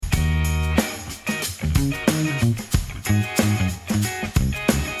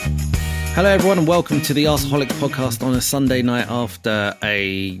Hello, everyone, and welcome to the Arseholic podcast on a Sunday night after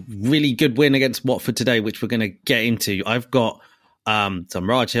a really good win against Watford today, which we're going to get into. I've got some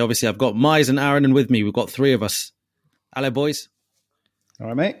Raj here. Obviously, I've got Mize and Aaron, and with me, we've got three of us. Hello, boys. All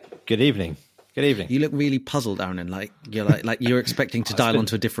right, mate. Good evening. Good evening. You look really puzzled, Aaron, and like you're expecting to dial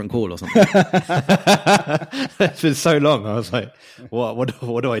onto a different call or something. It's been so long. I was like, what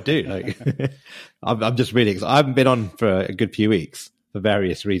do I do? Like, I'm just really excited. I haven't been on for a good few weeks for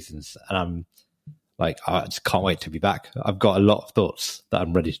various reasons, and I'm like, I just can't wait to be back. I've got a lot of thoughts that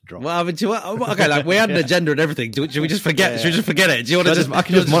I'm ready to drop. Well, okay, like we had an agenda and everything. Should we just forget? Should we just forget it? Do you want to I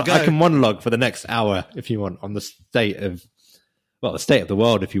can monologue for the next hour if you want on the state of the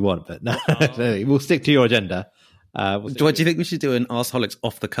world if you want, but no, we'll stick to your agenda. Do you think we should do an Arseholics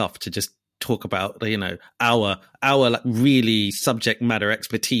off the cuff to just talk about, our like really subject matter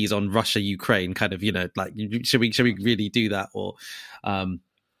expertise on Russia, Ukraine, kind of, like should we really do that, or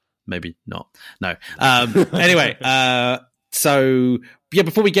maybe not? No. Anyway, so yeah,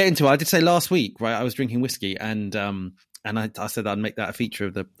 before we get into it, I did say last week, right? I was drinking whiskey, and I said I'd make that a feature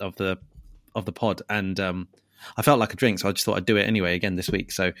of the pod, and I felt like a drink, so I just thought I'd do it anyway again this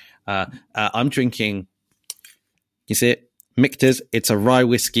week. So I'm drinking. You see it, Michter's. It's a rye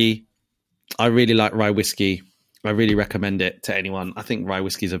whiskey. I really like rye whiskey. I really recommend it to anyone. I think rye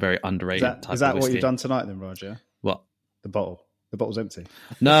whiskey is a very underrated type of whiskey. Is that what you've done tonight then, Roger? What? The bottle. The bottle's empty.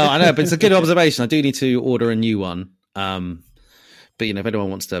 No, I know, but it's a good observation. I do need to order a new one. But if anyone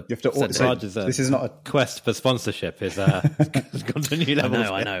wants to, you have to order. This is not a quest for sponsorship. Has gone to new levels.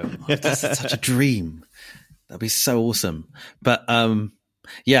 I know. That's such a dream. That'd be so awesome. But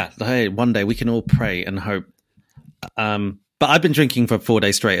hey, one day we can all pray and hope. But I've been drinking for 4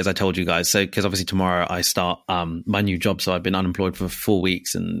 days straight, as I told you guys. So, because obviously tomorrow I start my new job, so I've been unemployed for 4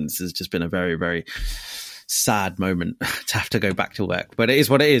 weeks, and this has just been a very, very sad moment to have to go back to work. But it is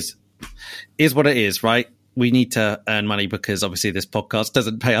what it is. It is what it is, right? We need to earn money because obviously this podcast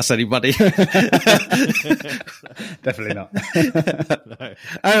doesn't pay us any money. Definitely not. No.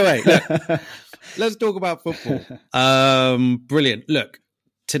 Anyway, look, let's talk about football. Brilliant. Look,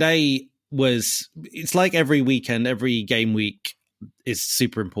 today it's like every weekend, every game week is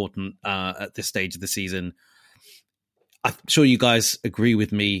super important at this stage of the season. I'm sure you guys agree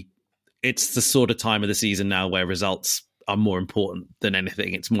with me. It's the sort of time of the season now where results are more important than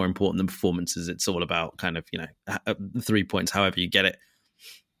anything. It's more important than performances. It's all about kind of, 3 points, however you get it.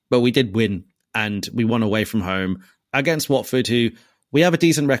 But we did win, and we won away from home against Watford, who we have a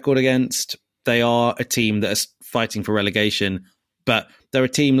decent record against. They are a team that is fighting for relegation, but they're a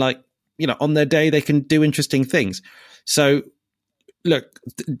team like, on their day, they can do interesting things. So, look,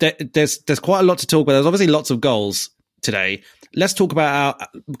 there's quite a lot to talk about. There's obviously lots of goals today. Let's talk about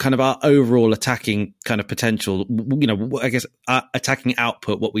our overall attacking kind of potential, I guess, attacking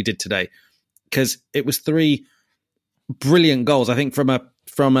output, what we did today. Because it was 3 brilliant goals. I think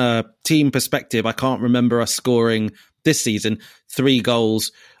from a team perspective, I can't remember us scoring this season 3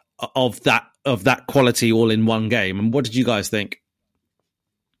 goals of that quality all in one game. And what did you guys think?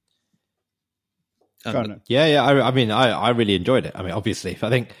 Yeah. I really enjoyed it. I mean, obviously, I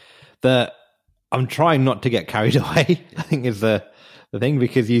think that I'm trying not to get carried away, I think is the thing,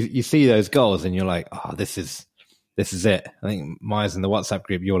 because you see those goals and you're like, oh, this is it. I think Myers in the WhatsApp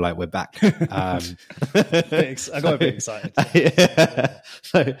group, you're like, we're back. I got a bit excited. Yeah.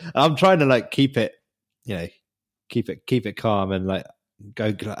 So I'm trying to like keep it calm and like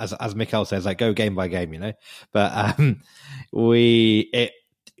go, as Mikel says, like go game by game, But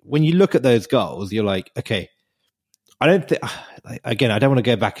when you look at those goals, you're like, okay, I don't think, again, I don't want to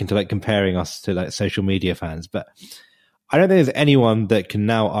go back into like comparing us to like social media fans, but I don't think there's anyone that can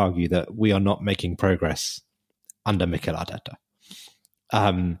now argue that we are not making progress under Mikel Arteta.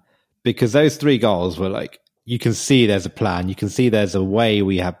 Because those 3 goals were like, you can see there's a plan. You can see there's a way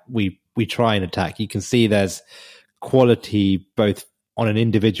we try and attack. You can see there's quality both on an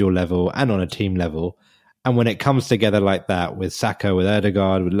individual level and on a team level. And when it comes together like that with Saka, with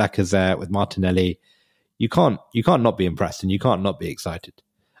Ødegaard, with Lacazette, with Martinelli, you can't not be impressed and you can't not be excited.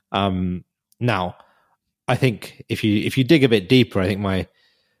 Now, I think if you dig a bit deeper, I think our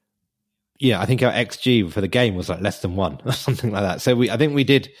XG for the game was like less than 1 or something like that. So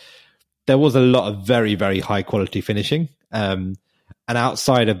there was a lot of very, very high quality finishing. And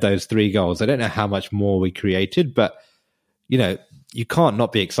outside of those 3 goals, I don't know how much more we created, but you can't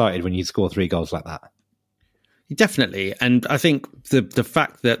not be excited when you score 3 goals like that. Definitely. And I think the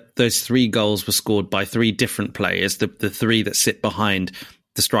fact that those 3 goals were scored by 3 different players, the 3 that sit behind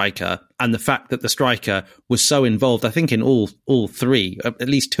the striker, and the fact that the striker was so involved, I think in all three, at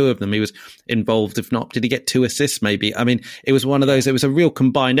least two of them, he was involved. If not, did he get 2 assists maybe? I mean, it was one of those, it was a real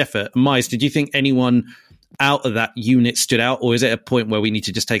combined effort. Mize, did you think anyone out of that unit stood out, or is it a point where we need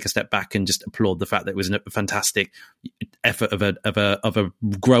to just take a step back and just applaud the fact that it was a fantastic effort of a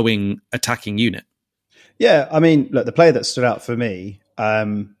growing attacking unit? Yeah, I mean, look, the player that stood out for me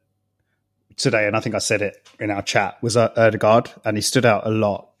today, and I think I said it in our chat, was Ødegaard, and he stood out a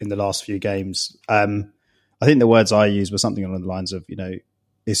lot in the last few games. I think the words I used were something along the lines of,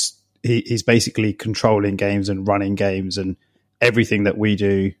 he's basically controlling games and running games, and everything that we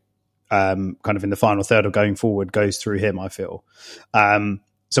do kind of in the final third or going forward goes through him, I feel.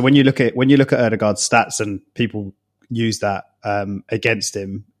 So when you look at Ødegaard's stats and people use that against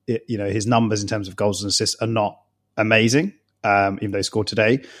him, his numbers in terms of goals and assists are not amazing, even though he scored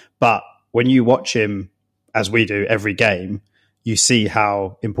today. But when you watch him, as we do every game, you see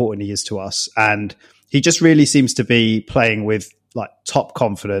how important he is to us. And he just really seems to be playing with like top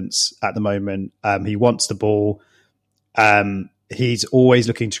confidence at the moment. He wants the ball. He's always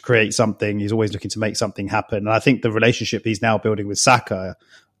looking to create something. He's always looking to make something happen. And I think the relationship he's now building with Saka,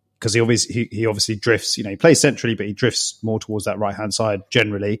 because he obviously drifts, he plays centrally, but he drifts more towards that right-hand side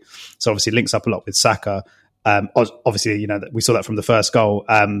generally. So obviously links up a lot with Saka. Obviously, we saw that from the first goal.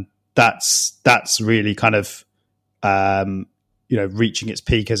 That's really kind of, reaching its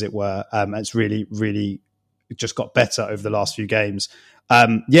peak, as it were. It's really, really just got better over the last few games.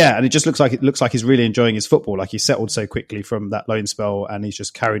 And it just looks like he's really enjoying his football. Like, he settled so quickly from that loan spell, and he's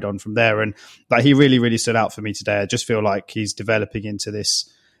just carried on from there. And like, he really, really stood out for me today. I just feel like he's developing into this.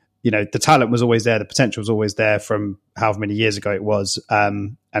 The talent was always there, the potential was always there from however many years ago it was,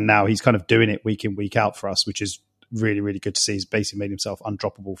 and now he's kind of doing it week in, week out for us, which is really, really good to see. He's basically made himself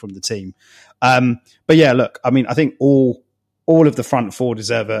undroppable from the team. But yeah, look, I mean, I think all of the front four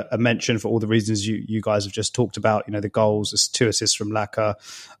deserve a mention for all the reasons you guys have just talked about. The goals, there's 2 assists from Laka.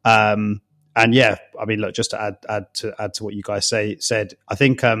 And yeah, I mean, look, just to add to what you guys said, I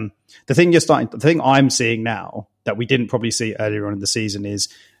think the thing I'm seeing now that we didn't probably see earlier on in the season is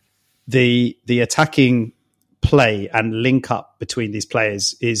the attacking play and link up between these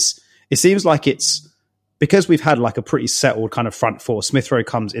players it seems like it's because we've had like a pretty settled kind of front four. Smith Rowe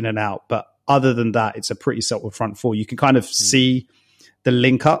comes in and out, but other than that, it's a pretty settled front four. You can kind of see the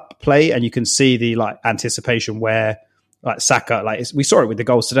link up play, and you can see the like anticipation where like Saka, like we saw it with the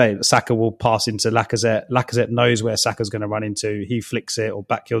goals today. Saka will pass into Lacazette. Lacazette knows where Saka's going to run into. He flicks it or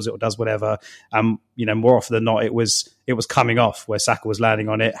back kills it or does whatever. More often than not, it was coming off where Saka was landing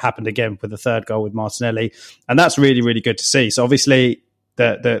on it. Happened again with the third goal with Martinelli, and that's really, really good to see. So obviously,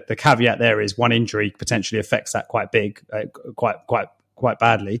 the caveat there is one injury potentially affects that quite quite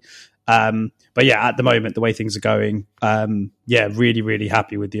badly. But yeah, at the moment, the way things are going, really, really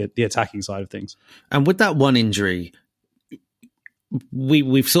happy with the attacking side of things. And with that one injury,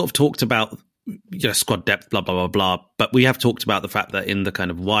 we've sort of talked about squad depth, blah, blah, blah, blah. But we have talked about the fact that in the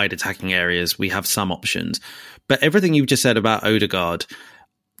kind of wide attacking areas, we have some options. But everything you've just said about Ødegaard,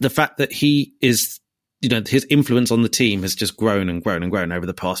 the fact that he is, his influence on the team has just grown and grown and grown over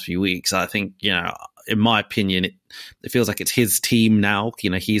the past few weeks. I think, in my opinion, it feels like it's his team now.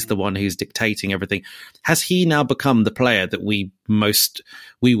 He's the one who's dictating everything. Has he now become the player that we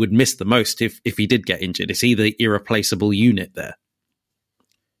would miss the most if he did get injured? Is he the irreplaceable unit there?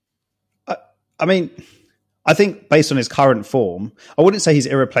 I mean, I think based on his current form, I wouldn't say he's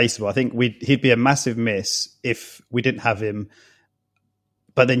irreplaceable. I think he'd be a massive miss if we didn't have him.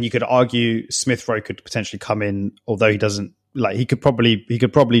 But then you could argue Smith Rowe could potentially come in, although he doesn't. Like, he could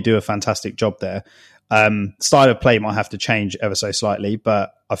probably do a fantastic job there. Style of play might have to change ever so slightly,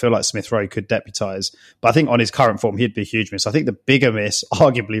 but I feel like Smith Rowe could deputise. But I think on his current form, he'd be a huge miss. I think the bigger miss,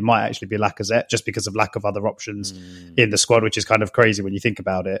 arguably, might actually be Lacazette, just because of lack of other options in the squad, which is kind of crazy when you think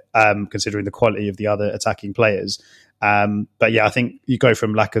about it, considering the quality of the other attacking players. But yeah, I think you go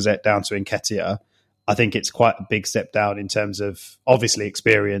from Lacazette down to Nketiah. I think it's quite a big step down in terms of, obviously,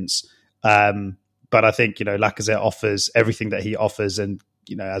 experience. But I think, Lacazette offers everything that he offers, and,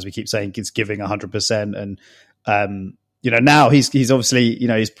 as we keep saying, he's giving 100%. And, now he's obviously, he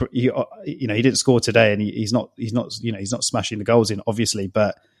didn't score today, and he's not smashing the goals in, obviously,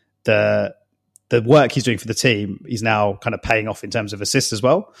 but the work he's doing for the team, he's now kind of paying off in terms of assists as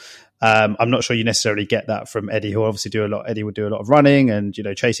well. I'm not sure you necessarily get that from Eddie, who obviously Eddie would do a lot of running and,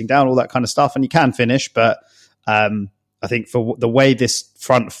 chasing down, all that kind of stuff, and he can finish, but, I think for the way this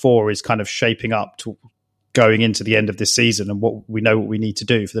front four is kind of shaping up to going into the end of this season and what we need to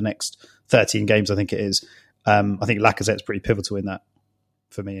do for the next 13 games, I think it is. I think Lacazette's pretty pivotal in that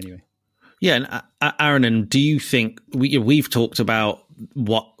for me anyway. Yeah. And Aaron, and do you think we've talked about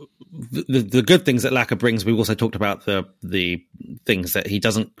what the good things that Laka brings. We've also talked about the things that he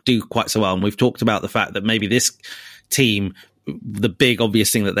doesn't do quite so well, and we've talked about the fact that maybe this team, the big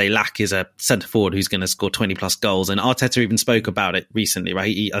obvious thing that they lack is a centre forward who's going to score 20 plus goals. And Arteta even spoke about it recently,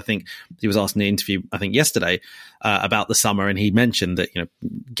 right? I think he was asked in the interview, I think yesterday, about the summer, and he mentioned that, you know,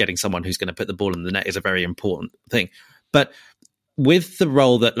 getting someone who's going to put the ball in the net is a very important thing. But with the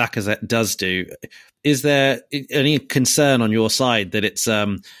role that Lacazette does do, is there any concern on your side that it's,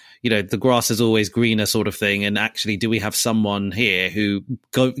 you know, the grass is always greener sort of thing? And actually, do we have someone here who,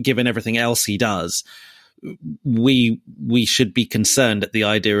 given everything else he does, we should be concerned at the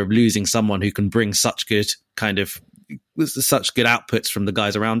idea of losing someone who can bring such good outputs from the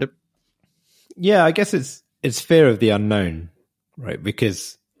guys around him? Yeah, I guess it's fear of the unknown, right?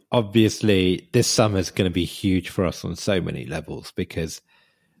 Because obviously this summer is going to be huge for us on so many levels, because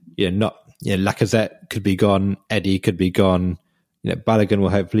Lacazette could be gone, Eddie could be gone, Balogun will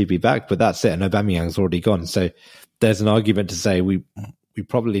hopefully be back, but that's it, and Aubameyang's already gone. So there's an argument to say we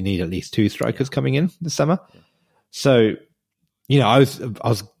probably need at least 2 strikers coming in this summer. So, I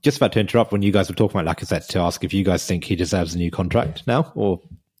was just about to interrupt when you guys were talking about Lacazette to ask if you guys think he deserves a new contract now, or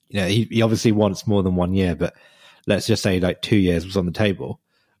he obviously wants more than 1 year, but let's just say like 2 years was on the table.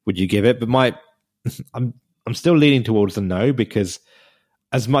 Would you give it? But I'm still leaning towards a no, because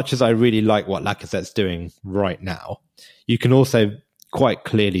as much as I really like what Lacazette's doing right now, you can also quite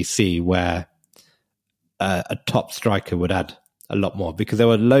clearly see where a top striker would add a lot more, because there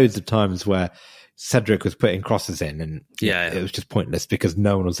were loads of times where Cedric was putting crosses in and it was just pointless because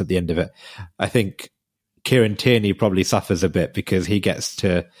no one was at the end of it. I think Kieran Tierney probably suffers a bit because he gets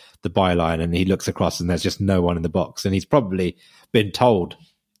to the byline and he looks across and there's just no one in the box, and he's probably been told,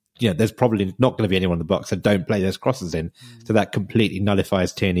 there's probably not going to be anyone in the box, so don't play those crosses in. So that completely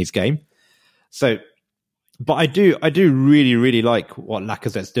nullifies Tierney's game. So, but I do really, really like what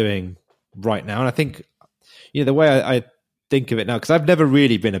Lacazette's doing right now. And I think, the way I think of it now, because I've never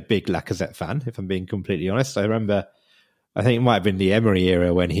really been a big Lacazette fan, if I'm being completely honest. I remember, I think it might have been the Emery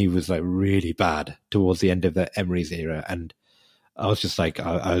era when he was like really bad towards the end of the Emery's era. And I was just like,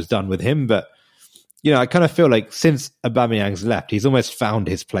 I was done with him. But, I kind of feel like since Aubameyang's left, he's almost found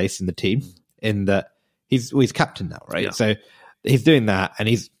his place in the team, in that he's captain now, right? Yeah. So he's doing that, and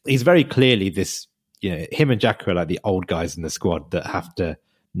he's very clearly this, him and Xhaka are like the old guys in the squad that have to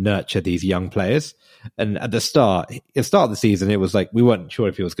nurture these young players. And at the start of the season, it was like we weren't sure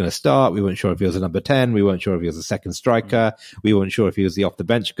if he was going to start, we weren't sure if he was a number 10, we weren't sure if he was a second striker, we weren't sure if he was the off the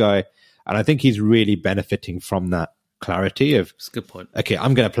bench guy. And I think he's really benefiting from that clarity of, that's a good point. Okay,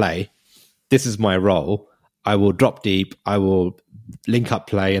 I'm going to play. This is my role. I will drop deep. I will link up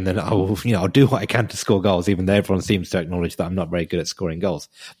play, and then I will, I'll do what I can to score goals, even though everyone seems to acknowledge that I'm not very good at scoring goals.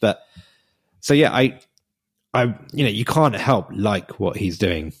 But so yeah, I you can't help like what he's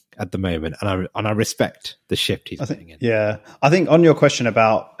doing at the moment, and I respect the shift he's doing in. Yeah, I think on your question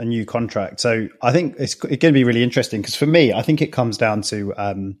about a new contract, so I think it's going to be really interesting, because for me, I think it comes down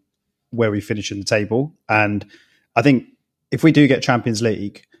to where we finish in the table, and I think if we do get Champions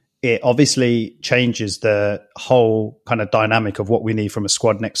League, it obviously changes the whole kind of dynamic of what we need from a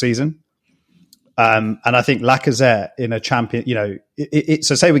squad next season. And I think Lacazette in a champion,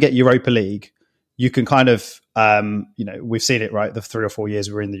 so say we get Europa League, you can kind of, we've seen it, right? The 3 or 4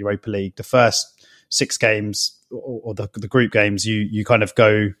 years we're in the Europa League, the first 6 games or the group games, you kind of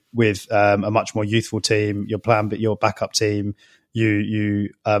go with a much more youthful team, your backup team, you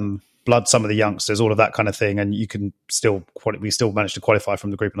blood some of the youngsters, all of that kind of thing, and you can we still managed to qualify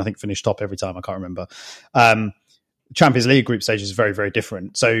from the group, and I think finish top every time. I can't remember. Champions League group stage is very, very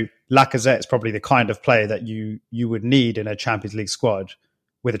different. So Lacazette is probably the kind of player that you would need in a Champions League squad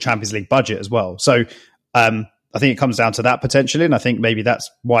with a Champions League budget as well. So I think it comes down to that potentially, and I think maybe that's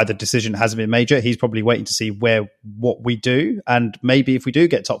why the decision hasn't been made yet. He's probably waiting to see what we do, and maybe if we do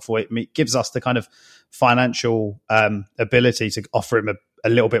get top 4, it gives us the kind of financial ability to offer him a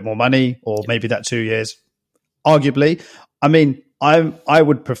little bit more money, or maybe that 2 years. Arguably, I mean, I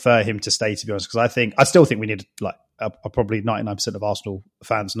would prefer him to stay, to be honest, because I still think we need, like probably 99% of Arsenal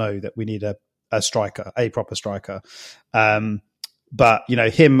fans know that we need a striker, a proper striker. But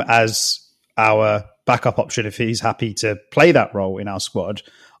him as our backup option, if he's happy to play that role in our squad,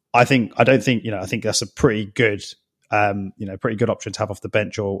 I think that's a pretty good option to have off the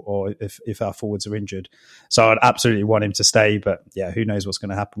bench, or if our forwards are injured. So I'd absolutely want him to stay, but yeah, who knows what's going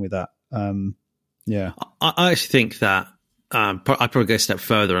to happen with that. Yeah. I actually think that I'd probably go a step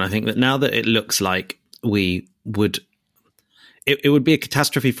further, and I think that now that it looks like we would, it would be a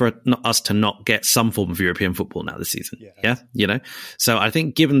catastrophe for us to not get some form of European football now this season. Yeah. So I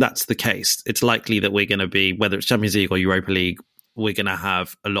think given that's the case, it's likely that we're going to be, whether it's Champions League or Europa League, we're going to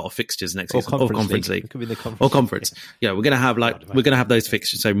have a lot of fixtures next Or season, or Conference League. League, It could be the Conference or Conference. Yeah, we're going to have those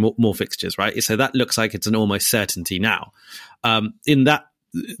fixtures, so more fixtures, right? So that looks like it's an almost certainty now. In that,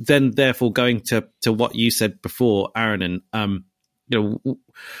 then therefore going to what you said before, Aaron, and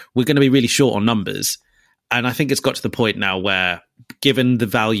we're going to be really short on numbers. And I think it's got to the point now where, given the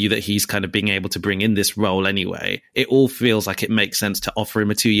value that he's kind of being able to bring in this role anyway, it all feels like it makes sense to offer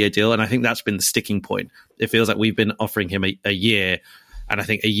him a 2-year deal. And I think that's been the sticking point. It feels like we've been offering him a year, and I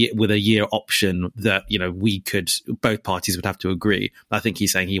think a year option that, both parties would have to agree. I think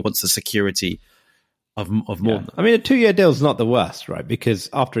he's saying he wants the security of more. Yeah. I mean, a 2-year deal is not the worst, right? Because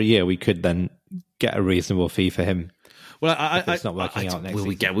after a year, we could then get a reasonable fee for him. Well, it's not working out next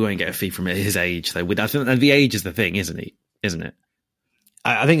season. We won't get a fee from his age, though. I think the age is the thing, isn't it?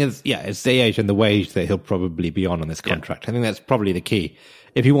 I think it's the age and the wage that he'll probably be on this contract. I think that's probably the key.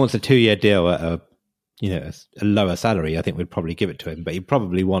 If he wants a 2-year deal at a lower salary, I think we'd probably give it to him. But he's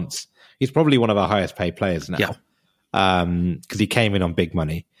probably one of our highest paid players now, because he came in on big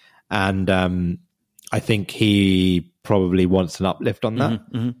money, and I think he probably wants an uplift on that.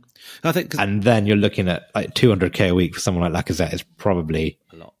 Mm-hmm, mm-hmm. I think, and then you're looking at like 200k a week for someone like Lacazette is probably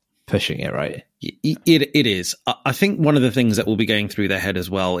a lot, pushing it, right? It is. I think one of the things that will be going through their head as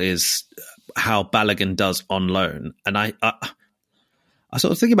well is how Balogun does on loan. And I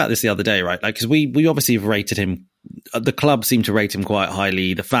sort of think about this the other day, right? Like, because we obviously have rated him. The club seem to rate him quite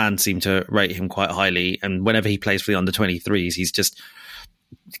highly. The fans seem to rate him quite highly. And whenever he plays for the under-23s, he's just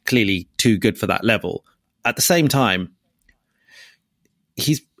clearly too good for that level. At the same time,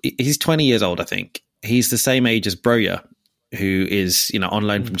 he's 20 years old, I think. He's the same age as Broja, who is on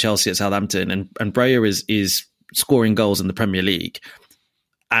loan from Chelsea at Southampton, and Broja is scoring goals in the Premier League,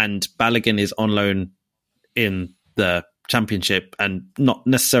 and Balogun is on loan in the Championship and not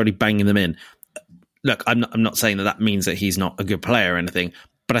necessarily banging them in. Look, I'm not saying that means that he's not a good player or anything,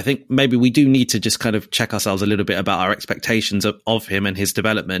 but I think maybe we do need to just kind of check ourselves a little bit about our expectations of him and his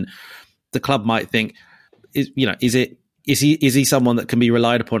development. The club might think, is he someone that can be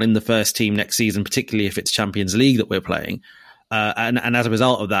relied upon in the first team next season, particularly if it's Champions League that we're playing? And as a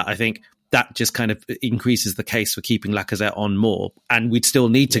result of that, I think that just kind of increases the case for keeping Lacazette on more. And we'd still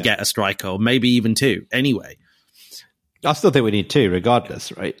need to get a striker, or maybe even two anyway. I still think we need two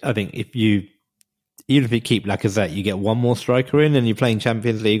regardless, right? I think even if you keep Lacazette, you get one more striker in and you're playing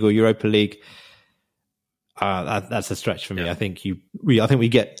Champions League or Europa League. That's a stretch for me. I think we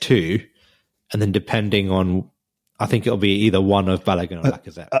get two, and then depending on, I think it'll be either one of Balogun or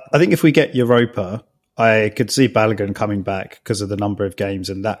Lacazette. I think if we get Europa, I could see Balogun coming back because of the number of games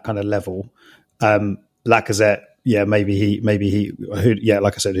and that kind of level. Lacazette, maybe he,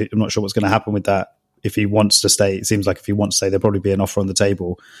 like I said, I'm not sure what's going to happen with that. If he wants to stay, it seems like if he wants to stay, there'll probably be an offer on the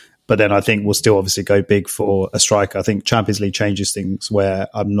table. But then I think we'll still obviously go big for a striker. I think Champions League changes things where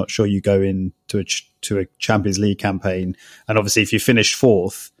I'm not sure you go into a Champions League campaign. And obviously if you finish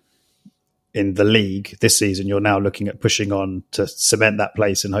fourth in the league this season, you're now looking at pushing on to cement that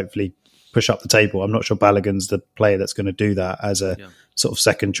place and hopefully push up the table. I'm not sure Balogun's the player that's going to do that as a sort of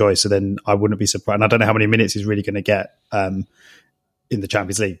second choice. So then I wouldn't be surprised. And I don't know how many minutes he's really going to get in the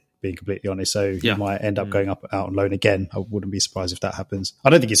Champions League, being completely honest. So he might end up going out on loan again. I wouldn't be surprised if that happens. I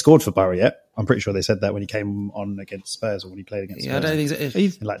don't think he scored for Borough yet. I'm pretty sure they said that when he came on against Spurs or when he played against Spurs. I don't think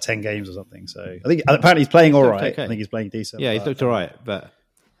he's in like 10 games or something. So I think apparently he's playing all right. Okay. I think he's playing decent. Yeah, he's looked all right, but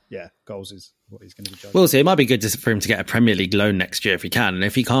goals is what he's going to be judged. We'll see. It might be good for him to get a Premier League loan next year if he can. And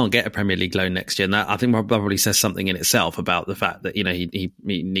if he can't get a Premier League loan next year, and that I think probably says something in itself about the fact that he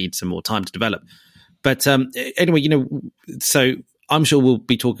needs some more time to develop. But anyway, so I'm sure we'll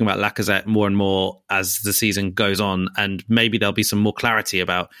be talking about Lacazette more and more as the season goes on, and maybe there'll be some more clarity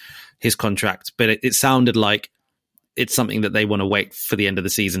about his contract. But it sounded like it's something that they want to wait for the end of the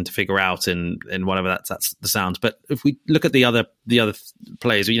season to figure out, and whatever that's the sounds. But if we look at the other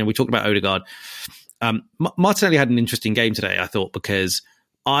players, we talked about Odegaard. Martinelli had an interesting game today, I thought, because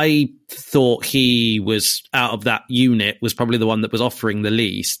I thought he was out of that unit was probably the one that was offering the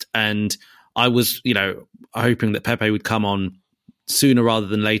least, and I was hoping that Pepe would come on sooner rather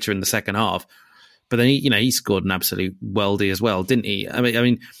than later in the second half. But then he scored an absolute worldie as well, didn't he? I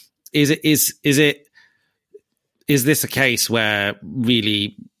mean, is this a case where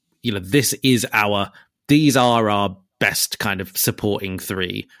really, these are our best kind of supporting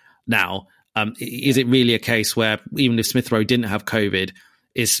three now? Is it really a case where even if Smith Rowe didn't have COVID,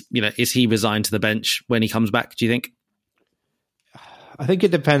 is he resigned to the bench when he comes back, do you think? I think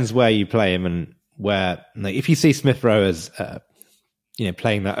it depends where you play him and where, if you see Smith Rowe as,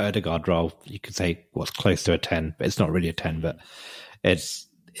 playing that Odegaard role, you could say what's close to a 10, but it's not really a 10, but it's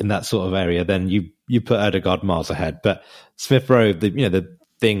in that sort of area, then you put Odegaard miles ahead. But Smith Rowe, the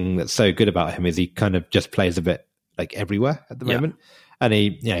thing that's so good about him is he kind of just plays a bit like everywhere at the moment. And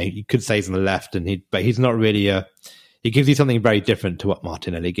you could say he's on the left, but he's not really he gives you something very different to what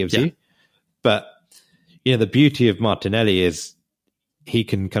Martinelli gives you. But the beauty of Martinelli is he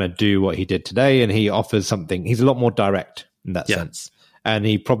can kind of do what he did today, and he offers something. He's a lot more direct in that sense, and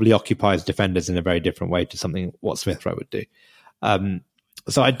he probably occupies defenders in a very different way to something what Smith Rowe would do.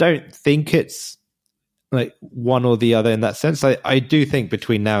 So I don't think it's like one or the other in that sense. I do think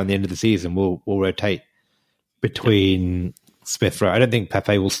between now and the end of the season, we'll rotate between Smith Rowe. I don't think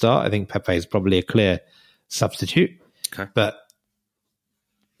Pepe will start. I think Pepe is probably a clear substitute. Okay. But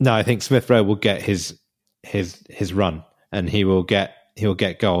no, I think Smith Rowe will get his run, and he will get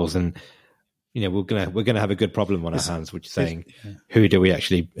goals, and we're gonna have a good problem on our hands, which is saying who do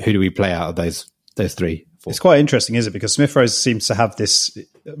we play out of those three? Four? It's quite interesting, isn't it? Because Smith Rowe seems to have this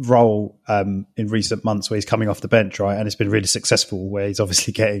role in recent months where he's coming off the bench, right? And it's been really successful, where he's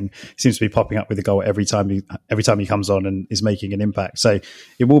obviously seems to be popping up with a goal every time he comes on and is making an impact. So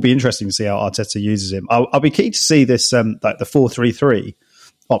it will be interesting to see how Arteta uses him. I'll be keen to see this like the 4-3-3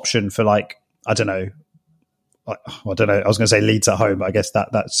 option for I don't know. I was going to say Leeds at home, but I guess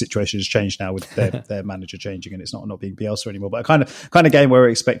that situation has changed now with their manager changing, and it's not being Bielsa anymore. But a kind of game where we're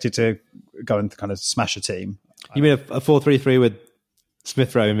expected to go and kind of smash a team. You mean a 4-3-3 with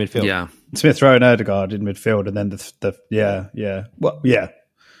Smith Rowe in midfield? Yeah, Smith Rowe and Odegaard in midfield, and then there's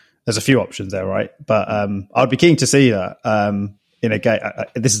a few options there, right? But I'd be keen to see that in a game.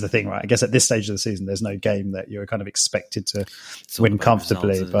 This is the thing, right? I guess at this stage of the season, there's no game that you're kind of expected to win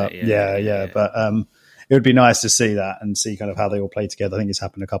comfortably. But but it would be nice to see that and see kind of how they all play together. I think it's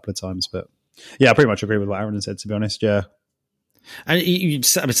happened a couple of times, but I pretty much agree with what Aaron said, to be honest. Yeah. And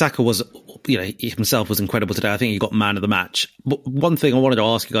Saka was, himself was incredible today. I think he got man of the match. But one thing I wanted to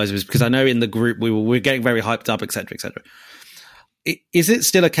ask you guys was, because I know in the group we're getting very hyped up, etc., etc. Is it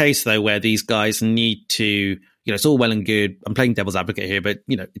still a case though where these guys need to, it's all well and good. I'm playing devil's advocate here, but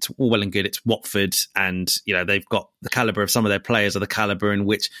it's all well and good. It's Watford, and they've got the caliber of some of their players, are the caliber in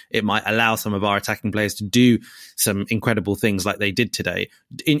which it might allow some of our attacking players to do some incredible things like they did today.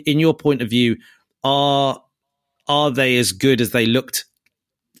 In your point of view, are they as good as they looked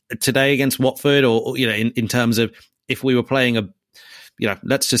today against Watford, or in terms of if we were playing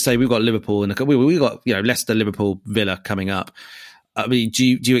let's just say we've got Liverpool and we've got Leicester, Liverpool, Villa coming up. I mean, do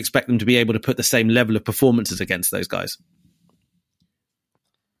you expect them to be able to put the same level of performances against those guys?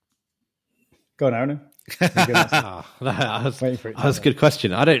 Go on, Aaron. That's a good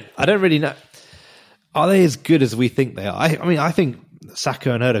question. I don't really know. Are they as good as we think they are? I mean, I think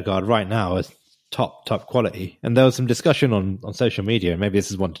Saka and Odegaard right now are top quality. And there was some discussion on social media, and maybe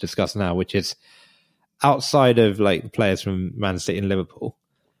this is one to discuss now, which is outside of like the players from Man City and Liverpool,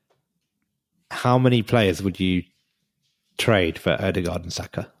 how many players would you trade for Odegaard and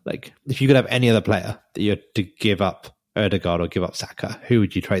Saka? Like, if you could have any other player that you had to give up Odegaard or give up Saka, who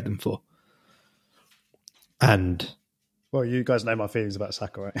would you trade them for? And well, you guys know my feelings about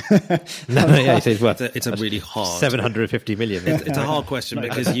Saka, right? It's a really hard 750 million. It's a hard question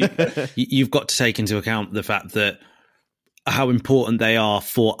because you've got to take into account the fact that how important they are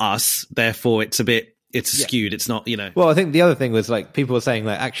for us. Therefore, it's skewed. It's not, Well, I think the other thing was like people were saying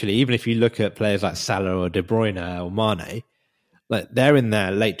like actually, even if you look at players like Salah or De Bruyne or Mane, like they're in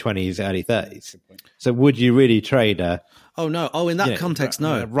their late 20s, early 30s. So would you really trade a? Oh no! Oh, in that context,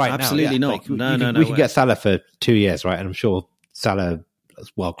 no. Right, absolutely now, not. Like, no. We could get Salah for 2 years, right? And I'm sure Salah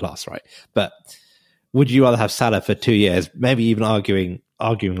is world class, right? But would you rather have Salah for 2 years, maybe even arguing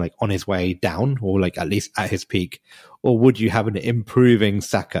like on his way down, or like at least at his peak, or would you have an improving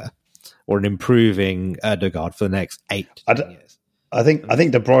Saka or an improving Odegaard for the next 8 to 10 years? I think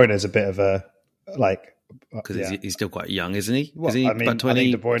De Bruyne is a bit of a like. Because he's still quite young, isn't he? Well, is he about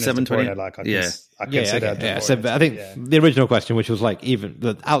 27, 20? I consider De Bruyne. So, but I think the original question, which was like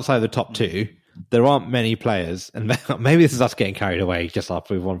even outside of the top two, there aren't many players, and maybe this is us getting carried away just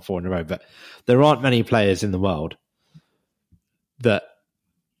after we've won 4 in a row, but there aren't many players in the world that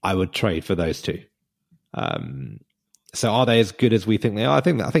I would trade for those two. So are they as good as we think they are? I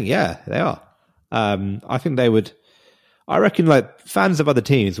think yeah, they are. I think they would. I reckon like fans of other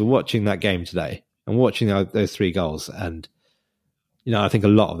teams were watching that game today and watching those 3 goals, and I think a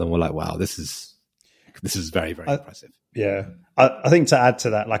lot of them were like, "Wow, this is very, very impressive." Yeah, I think to add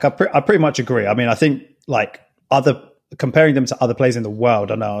to that, like I pretty much agree. I mean, I think like comparing them to other players in the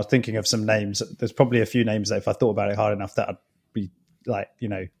world, I know I was thinking of some names. There's probably a few names that if I thought about it hard enough, that I'd be like,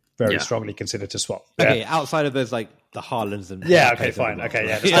 very strongly considered to swap. Okay, outside of those like the Haalands and okay, fine, okay,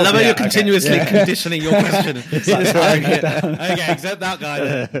 yeah. I love how you're continuously conditioning your question. Okay, except that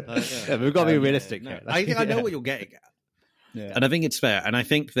guy. We've got to be realistic. No, I think I know what you're getting at. Yeah. And I think it's fair. And I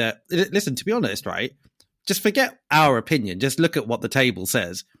think that, listen, to be honest, right, just forget our opinion. Just look at what the table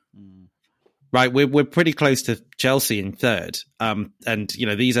says. Right, we're pretty close to Chelsea in third. And,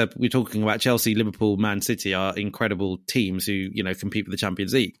 we're talking about Chelsea, Liverpool, Man City are incredible teams who, compete for the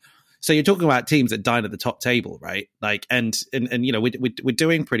Champions League. So you're talking about teams that dine at the top table, right? Like, and we're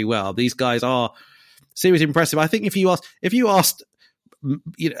doing pretty well. These guys are seriously impressive. I think if you asked,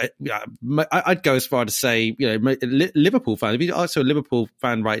 I'd go as far to say, Liverpool fan. If you ask a Liverpool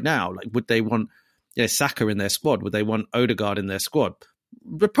fan right now, like, would they want Saka in their squad? Would they want Odegaard in their squad?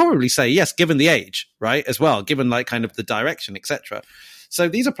 Would probably say yes, given the age, right? As well, given like kind of the direction, etc. So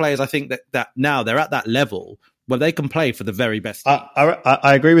these are players I think that now they're at that level where they can play for the very best team.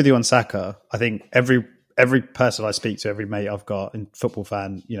 I agree with you on Saka. I think every person I speak to, every mate I've got in football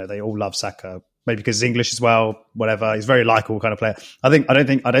fan, they all love Saka. Maybe because he's English as well, whatever. He's a very likable kind of player. I don't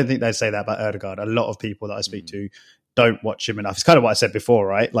think they say that about Odegaard. A lot of people that I speak to don't watch him enough. It's kind of what I said before,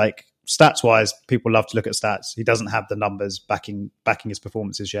 right? Like, stats wise, people love to look at stats. He doesn't have the numbers backing his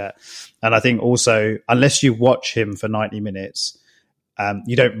performances yet. And I think also, unless you watch him for 90 minutes,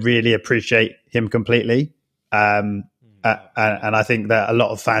 you don't really appreciate him completely. And I think that a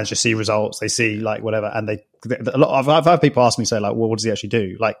lot of fans just see results. They see like whatever, and I've had people ask me, say like, well, what does he actually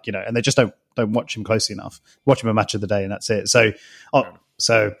do? Like, and they just don't watch him closely enough. Watch him a match of the day, and that's it. So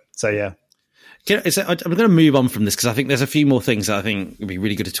yeah. I'm going to move on from this because I think there's a few more things that I think would be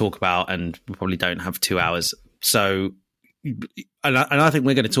really good to talk about, and we probably don't have 2 hours. So, and I think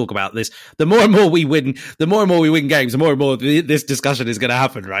we're going to talk about this. The more and more we win games, the more and more this discussion is going to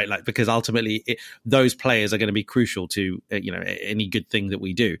happen, right? Like, because ultimately those players are going to be crucial to any good thing that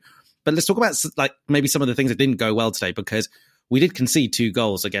we do. But let's talk about like maybe some of the things that didn't go well today, because we did concede 2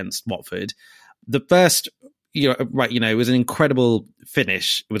 goals against Watford. The first, it was an incredible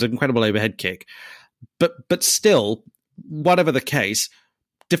finish. It was an incredible overhead kick. But still, whatever the case,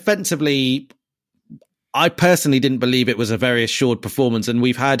 defensively, I personally didn't believe it was a very assured performance. And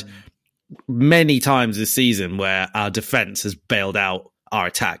we've had many times this season where our defense has bailed out our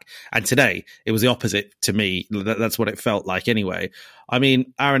attack. And today, it was the opposite to me. That's what it felt like anyway. I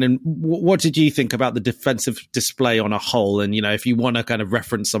mean, Aaron, what did you think about the defensive display on a whole? And, if you want to kind of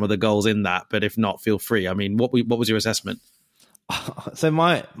reference some of the goals in that, but if not, feel free. I mean, what was your assessment? So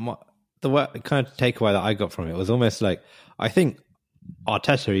the kind of takeaway that I got from it was almost like, I think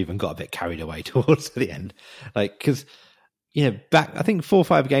Arteta even got a bit carried away towards the end. Like, because, back, I think 4 or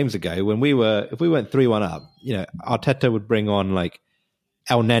 5 games ago, if we went 3-1 up, Arteta would bring on like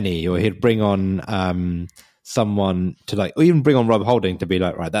El Neni, or he'd bring on someone to like, or even bring on Rob Holding to be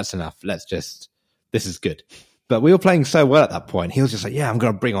like, right, that's enough. This is good. But we were playing so well at that point. He was just like, yeah, I'm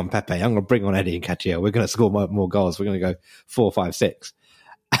going to bring on Pepe. I'm going to bring on Eddie Nketiah. We're going to score more goals. We're going to go 4, 5, 6.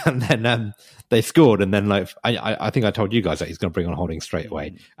 And then they scored. And then like, I think I told you guys that he's going to bring on Holding straight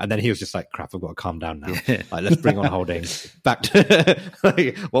away. And then he was just like, crap, I've got to calm down now. Like, let's bring on Holding. Back to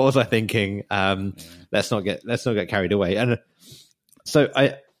like, what was I thinking? Let's not get carried away. And so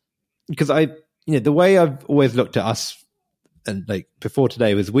the way I've always looked at us, and like before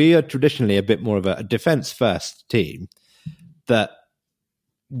today, was we are traditionally a bit more of a defense first team, that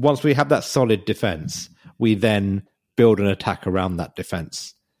once we have that solid defense, we then build an attack around that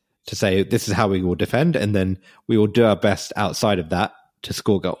defense to say, this is how we will defend. And then we will do our best outside of that to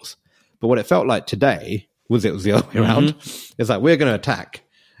score goals. But what it felt like today was it was the other way around. It's like, we're going to attack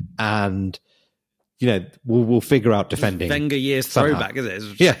and, we'll figure out defending. Wenger years somehow. Throwback,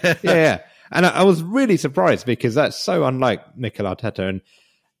 is it? Yeah. And I was really surprised because that's so unlike Mikel Arteta. And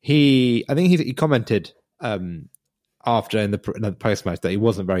I think he commented after in the post-match that he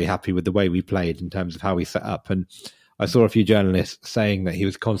wasn't very happy with the way we played in terms of how we set up. And I saw a few journalists saying that he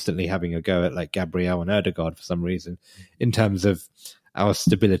was constantly having a go at like Gabriel and Odegaard for some reason in terms of our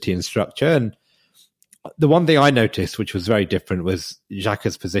stability and structure. And the one thing I noticed, which was very different, was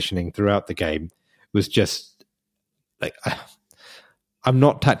Xhaka's positioning throughout the game was just like... I'm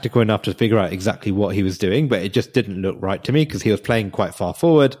not tactical enough to figure out exactly what he was doing, but it just didn't look right to me because he was playing quite far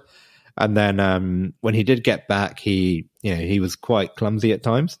forward. And then when he did get back, he was quite clumsy at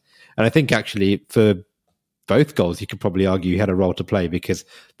times. And I think actually for both goals, you could probably argue he had a role to play, because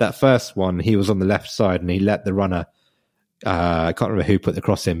that first one, he was on the left side and he let the runner, I can't remember who put the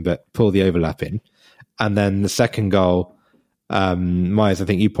cross in, but pull the overlap in. And then the second goal, Myers, I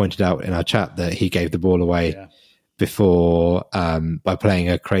think you pointed out in our chat that he gave the ball away. Yeah. Before by playing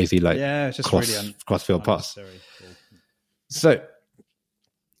a crazy crossfield pass. So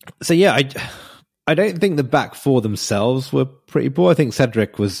yeah, I don't think the back four themselves were pretty poor. I think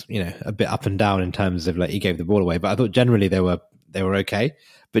Cedric was, a bit up and down in terms of he gave the ball away, but I thought generally they were okay.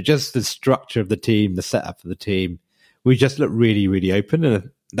 But just the structure of the team, the setup of the team, we just looked really, really open, and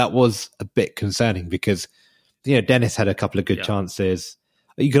that was a bit concerning because Dennis had a couple of good chances.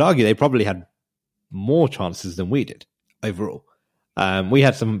 You could argue they probably had more chances than we did overall. We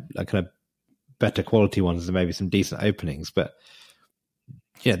had some kind of better quality ones and maybe some decent openings, but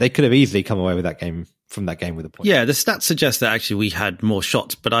they could have easily come away with that game with a point. Yeah, the stats suggest that actually we had more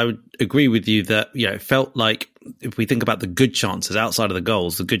shots, but I would agree with you that it felt like if we think about the good chances outside of the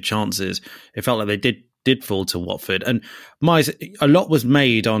goals, the good chances, it felt like they did fall to Watford. And a lot was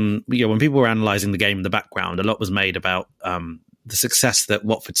made on when people were analysing the game in the background, a lot was made about the success that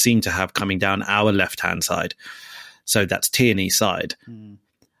Watford seemed to have coming down our left hand side. So that's Tierney's side.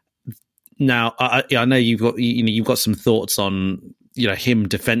 Now I know you've got some thoughts on him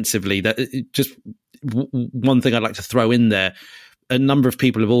defensively. That just one thing I'd like to throw in there. A number of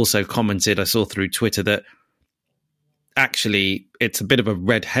people have also commented, I saw through Twitter, that actually it's a bit of a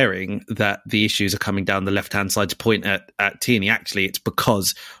red herring that the issues are coming down the left-hand side to point at Tierney. Actually, it's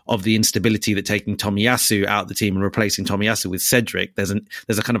because of the instability that taking Tomiyasu out of the team and replacing Tomiyasu with Cedric. There's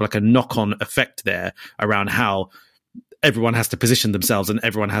a kind of like a knock-on effect there around how everyone has to position themselves and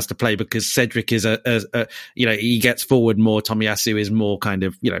everyone has to play, because Cedric is he gets forward more. Tomiyasu is more kind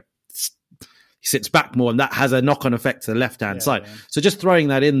of, he sits back more, and that has a knock-on effect to the left-hand side. Yeah. So just throwing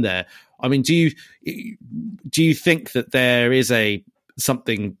that in there, I mean, do you think that there is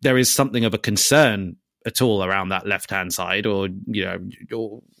something of a concern at all around that left-hand side, or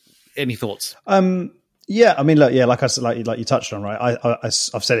or any thoughts? Yeah, I mean, look, like I said, like you touched on, right? I've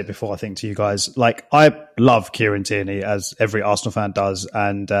said it before, I think, to you guys. Like, I love Kieran Tierney, as every Arsenal fan does,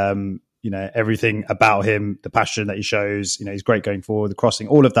 and everything about him, the passion that he shows. He's great going forward, the crossing,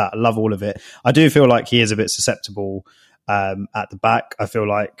 all of that. I love all of it. I do feel like he is a bit susceptible at the back. I feel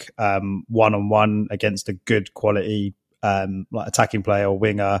like one-on-one against a good quality like attacking player or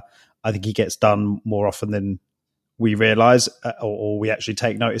winger, I think he gets done more often than we realise or we actually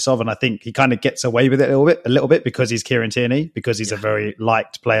take notice of. And I think he kind of gets away with it a little bit because he's Kieran Tierney, because he's a very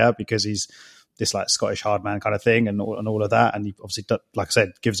liked player, because he's this like Scottish hard man kind of thing and all of that. And he obviously, like I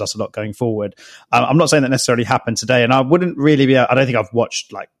said, gives us a lot going forward. I'm not saying that necessarily happened today, and I wouldn't really I don't think I've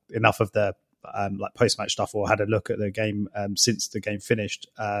watched like enough of the like post-match stuff or had a look at the game since the game finished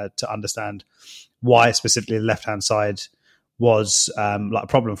to understand why specifically the left-hand side was like a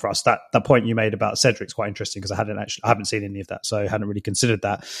problem for us. That point you made about Cedric's quite interesting, because I haven't seen any of that, so I hadn't really considered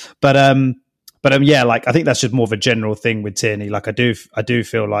that. But yeah, like I think that's just more of a general thing with Tierney. Like I do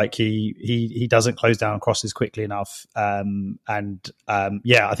feel like he doesn't close down crosses quickly enough, and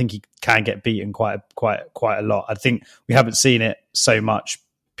yeah, I think he can get beaten quite a lot. I think we haven't seen it so much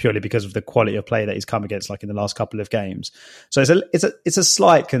purely because of the quality of play that he's come against, like in the last couple of games. So it's a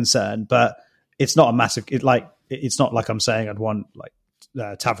slight concern, but it's not a massive. It's not like I'm saying I'd want like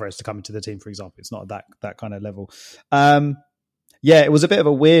Tavares to come into the team, for example. It's not that kind of level. Yeah, it was a bit of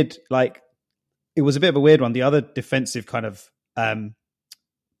a weird one. The other defensive kind of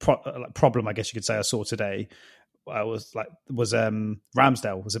problem, I guess you could say, I saw today was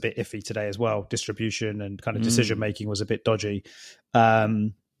Ramsdale was a bit iffy today as well. Distribution and kind of decision making was a bit dodgy,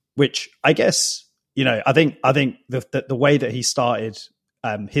 which I guess I think the way that he started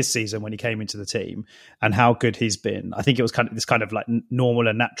his season when he came into the team and how good he's been, I think it was kind of like normal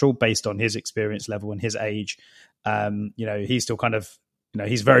and natural based on his experience level and his age. He's still kind of.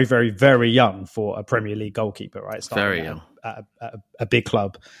 He's very, very, very young for a Premier League goalkeeper, right? Very young. At a big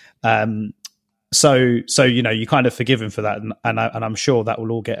club. So you kind of forgive him for that. And I'm sure that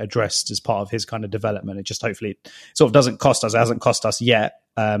will all get addressed as part of his kind of development. It just hopefully sort of doesn't cost us. It hasn't cost us yet.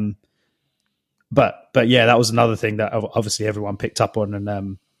 But yeah, that was another thing that obviously everyone picked up on.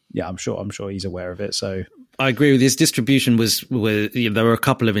 And yeah, I'm sure he's aware of it. So I agree with his distribution there were a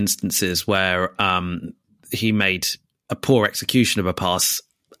couple of instances where he made a poor execution of a pass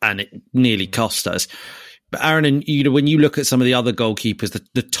and it nearly cost us. But Aaron, and when you look at some of the other goalkeepers,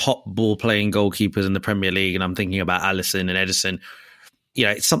 the top ball playing goalkeepers in the Premier League, and I'm thinking about Alisson and Ederson,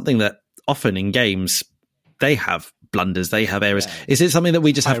 it's something that often in games they have blunders, they have errors. Yeah. Is it something that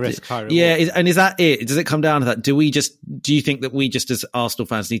we just have to? Yeah, and is that it? Does it come down to that? Do you think that we just as Arsenal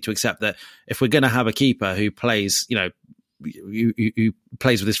fans need to accept that if we're going to have a keeper who plays, who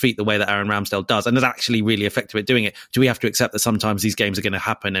plays with his feet the way that Aaron Ramsdale does and is actually really effective at doing it, do we have to accept that sometimes these games are going to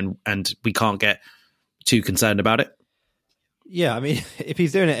happen and we can't get too concerned about it? Yeah, I mean, if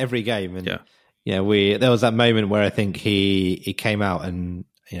he's doing it every game, and there was that moment where I think he came out and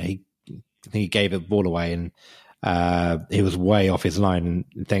he gave the ball away, and He was way off his line,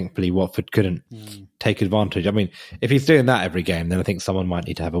 and thankfully Watford couldn't take advantage. I mean, if he's doing that every game, then I think someone might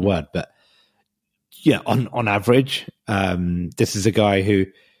need to have a word. But yeah, on average, this is a guy who,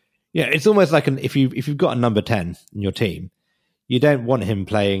 yeah, it's almost like if you've got a number 10 in your team, you don't want him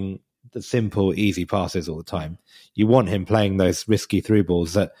playing the simple, easy passes all the time. You want him playing those risky through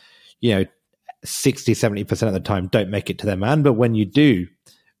balls that, 60, 70% of the time don't make it to their man. But when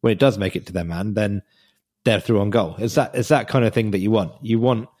it does make it to their man, then they're through on goal. It's that kind of thing that you want. You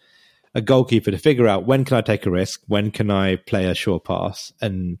want a goalkeeper to figure out, when can I take a risk? When can I play a short pass?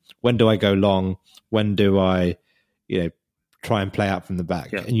 And when do I go long? When do I, try and play out from the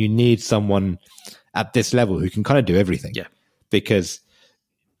back? Yeah. And you need someone at this level who can kind of do everything. Yeah. Because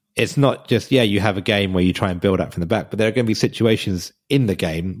it's not just, you have a game where you try and build up from the back, but there are going to be situations in the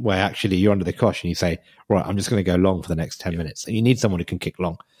game where actually you're under the cosh and you say, right, I'm just going to go long for the next 10 minutes. And you need someone who can kick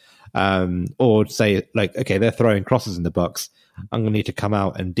long. Or say, like, okay, they're throwing crosses in the box. I'm going to need to come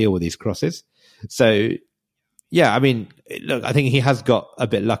out and deal with these crosses. So, yeah, I mean, look, I think he has got a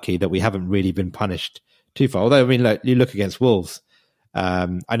bit lucky that we haven't really been punished too far. Although, I mean, look, you look against Wolves. I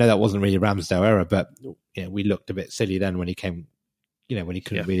know that wasn't really Ramsdale era, but we looked a bit silly then when he came, when he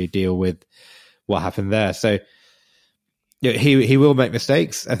couldn't really deal with what happened there. So he will make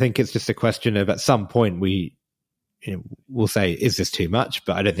mistakes. I think it's just a question of, at some point, we'll say, is this too much?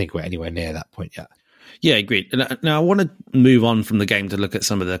 But I don't think we're anywhere near that point yet. Yeah, agreed. Now, I want to move on from the game to look at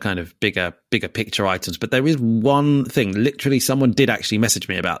some of the kind of bigger picture items. But there is one thing. Literally, someone did actually message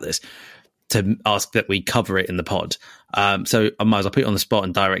me about this to ask that we cover it in the pod. So I might as well put it on the spot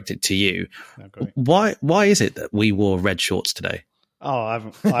and direct it to you. Okay. Why is it that we wore red shorts today? Oh, I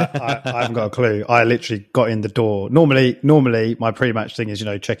haven't got a clue. I literally got in the door. Normally my pre-match thing is,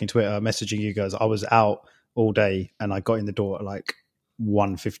 checking Twitter, messaging you guys. I was out all day and I got in the door at like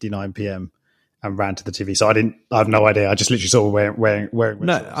 1:59 p.m. and ran to the TV. So I have no idea. I just literally saw wearing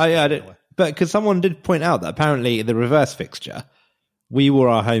no, I didn't. But because someone did point out that apparently in the reverse fixture, we wore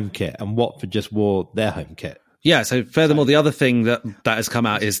our home kit and Watford just wore their home kit. Yeah. So furthermore, the other thing that has come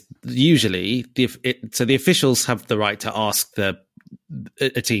out is usually the officials have the right to ask a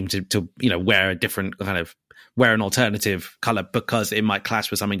team to wear a different kind of, wear an alternative colour because it might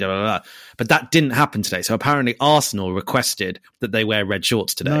clash with something, blah, blah, blah. But that didn't happen today. So apparently Arsenal requested that they wear red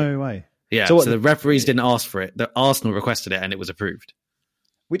shorts today. No way. Yeah. So the referees didn't ask for it. The Arsenal requested it and it was approved.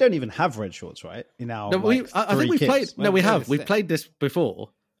 We don't even have red shorts, right? In our I think we played. No, we have. We've played this before.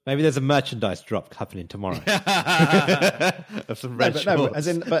 Maybe there's a merchandise drop happening tomorrow. Of some red shorts.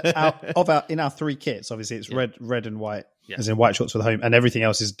 In our three kits, obviously it's red and white, as in white shorts for the home, and everything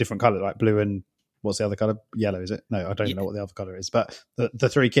else is different colour, like blue and what's the other colour? Yellow, is it? No, I don't even know what the other colour is. But the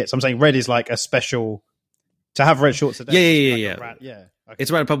three kits, I'm saying red is like a special, to have red shorts today. Yeah. Okay.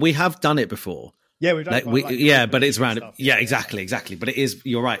 It's random, but we have done it before. Yeah, we've done it. But it's random. Yeah, exactly. But it is,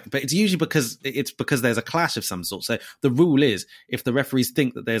 you're right. But it's usually because there's a clash of some sort. So the rule is, if the referees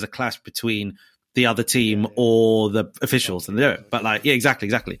think that there's a clash between the other team or the officials, then they do it. But exactly.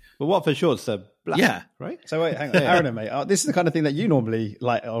 But Watford shorts are black, right? So wait, hang on, Aaron, mate. This is the kind of thing that you normally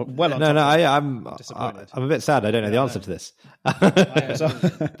like. I'm a bit sad. I don't know the answer to this.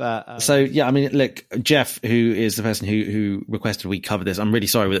 So yeah, I mean, look, Jeff, who is the person who requested we cover this, I'm really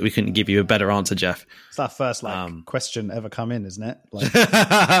sorry that we couldn't give you a better answer, Jeff. It's our first question ever come in, isn't it? Like,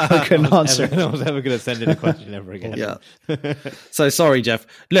 I couldn't answer. No one's ever going to send in a question ever again. Yeah. So sorry, Jeff.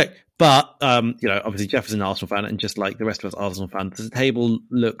 Look. But, obviously Jeff is an Arsenal fan, and just like the rest of us Arsenal fans, the table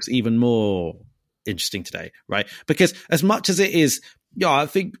looks even more interesting today, right? Because as much as it is, I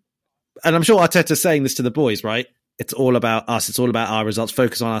think, and I'm sure Arteta's saying this to the boys, right? It's all about us. It's all about our results.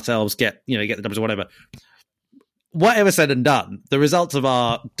 Focus on ourselves. Get the numbers or whatever. Whatever said and done, the results of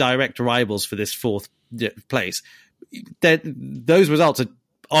our direct rivals for this fourth place, those results are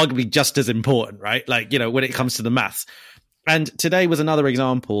arguably just as important, right? Like, when it comes to the maths. And today was another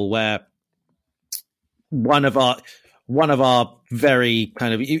example where one of our very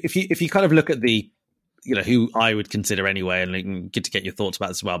kind of, if you kind of look at the, who I would consider anyway, and get to get your thoughts about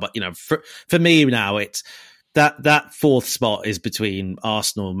this as well. But, for me now, it's that fourth spot is between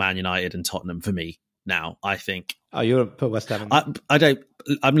Arsenal, Man United and Tottenham for me now, I think. Oh, you want to put West Ham in?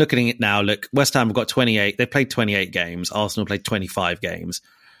 I'm looking at it now. Look, West Ham have got 28. They've played 28 games. Arsenal played 25 games.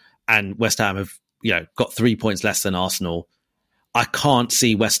 And West Ham have, got 3 points less than Arsenal. I can't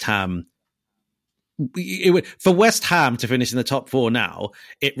see West Ham. For West Ham to finish in the top four now,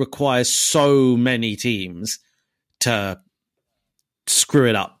 it requires so many teams to screw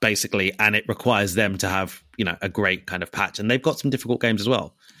it up, basically, and it requires them to have, a great kind of patch. And they've got some difficult games as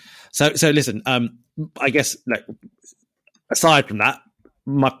well. So listen, I guess, like, aside from that,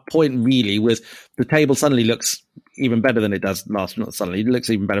 my point really was the table suddenly looks even better than it does last. Not suddenly, it looks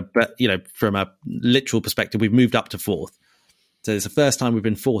even better. But from a literal perspective, we've moved up to fourth. So it's the first time we've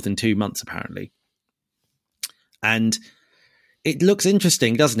been fourth in 2 months, apparently. And it looks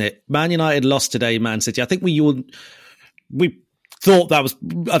interesting, doesn't it? Man United lost today, Man City. I think we thought that was.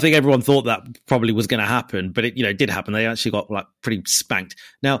 I think everyone thought that probably was going to happen, but it did happen. They actually got pretty spanked.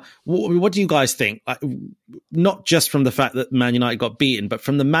 Now, what do you guys think? Not just from the fact that Man United got beaten, but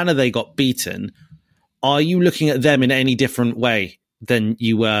from the manner they got beaten. Are you looking at them in any different way than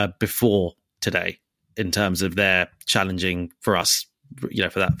you were before today in terms of their challenging for us? For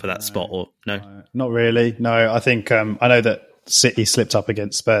that spot, or no? Not really. No, I think I know that City slipped up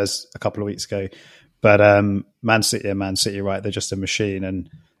against Spurs a couple of weeks ago, but Man City are Man City, right? They're just a machine, and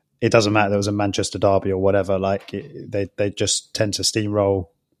it doesn't matter. There was a Manchester derby or whatever. They just tend to steamroll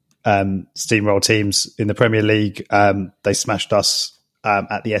teams in the Premier League. They smashed us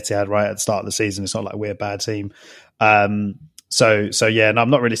at the Etihad right at the start of the season. It's not like we're a bad team. So yeah, and I'm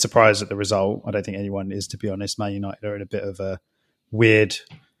not really surprised at the result. I don't think anyone is, to be honest. Man United are in a bit of a weird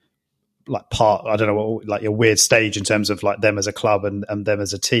part. I don't know what, a weird stage in terms of them as a club and them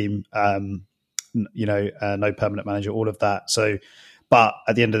as a team. No permanent manager, all of that. So, but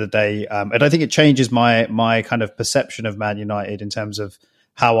at the end of the day, I don't think it changes my kind of perception of Man United in terms of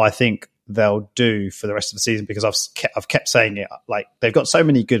how I think they'll do for the rest of the season, because I've kept saying it. They've got so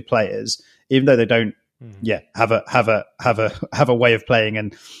many good players, even though they don't, have a way of playing,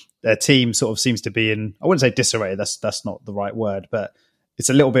 and their team sort of seems to be in, I wouldn't say disarray. That's not the right word, but it's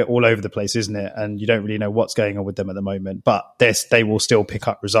a little bit all over the place, isn't it? And you don't really know what's going on with them at the moment. But they will still pick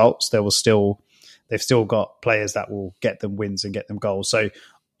up results. They've still got players that will get them wins and get them goals. So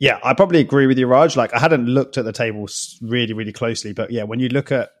yeah, I probably agree with you, Raj. I hadn't looked at the table really, really closely, but yeah, when you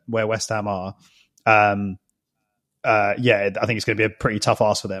look at where West Ham are, I think it's going to be a pretty tough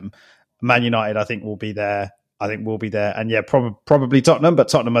ask for them. Man United, I think, will be there. And yeah, probably Tottenham, but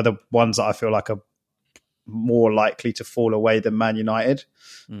Tottenham are the ones that I feel like are more likely to fall away than Man United.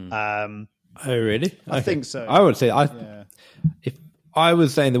 Oh, really? I think so. I would say if I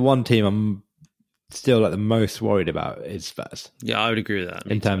was saying the one team I'm still the most worried about is Spurs. Yeah, I would agree with that.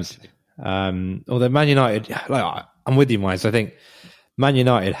 In terms, although Man United, I'm with you, Miles. I think Man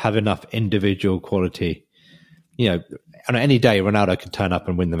United have enough individual quality. On any day, Ronaldo can turn up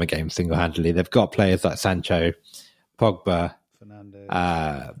and win them a game single-handedly. They've got players like Sancho, Pogba,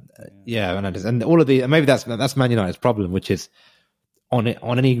 Fernandes, Fernandes, and all of the. Maybe that's Man United's problem, which is on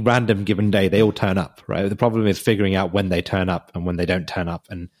any random given day they all turn up. Right. The problem is figuring out when they turn up and when they don't turn up,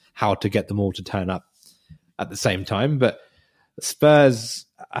 and how to get them all to turn up at the same time. But Spurs,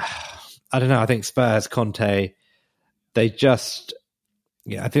 I don't know. I think Spurs, Conte, they just.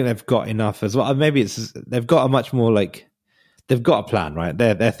 Yeah, I think they've got enough as well. Maybe they've got a much more they've got a plan, right?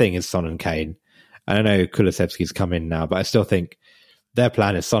 Their thing is Son and Kane. I know Kulusevski's come in now, but I still think their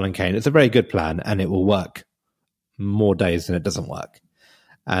plan is Son and Kane. It's a very good plan, and it will work more days than it doesn't work.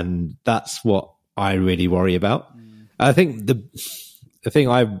 And that's what I really worry about. I think the thing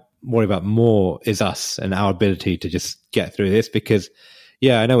I worry about more is us and our ability to just get through this, because,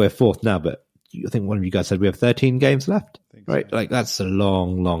 I know we're fourth now, but I think one of you guys said we have 13 games left, right? So. That's a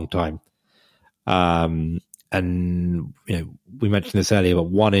long, long time. And, we mentioned this earlier, but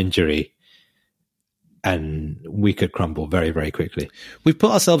one injury and we could crumble very, very quickly. We've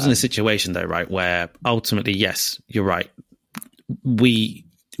put ourselves in a situation, though, right, where ultimately, yes, you're right. We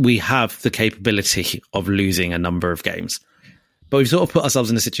have the capability of losing a number of games, but we've sort of put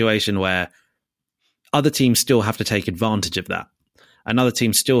ourselves in a situation where other teams still have to take advantage of that. And other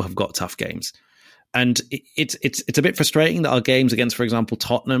teams still have got tough games. And it's a bit frustrating that our games against, for example,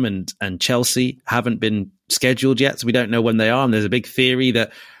 Tottenham and Chelsea haven't been scheduled yet. So we don't know when they are. And there's a big theory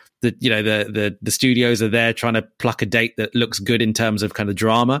that the studios are there trying to pluck a date that looks good in terms of kind of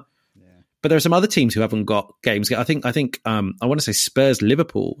drama. Yeah. But there are some other teams who haven't got games. I think I want to say Spurs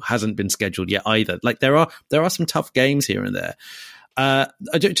Liverpool hasn't been scheduled yet either. There are some tough games here and there. I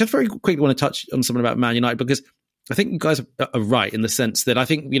just very quickly want to touch on something about Man United, because I think you guys are right in the sense that I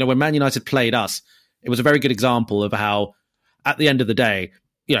think, when Man United played us, it was a very good example of how, at the end of the day,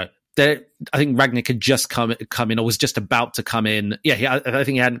 I think Rangnick had just come in, or was just about to come in. Yeah, I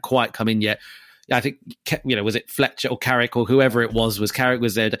think he hadn't quite come in yet. I think, was it Fletcher or Carrick or whoever it was Carrick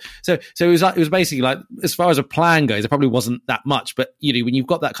was there. So it was basically as far as a plan goes, there probably wasn't that much. But, when you've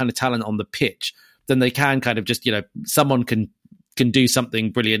got that kind of talent on the pitch, then they can kind of just, someone can do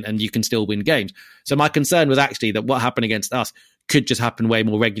something brilliant and you can still win games. So my concern was actually that what happened against us could just happen way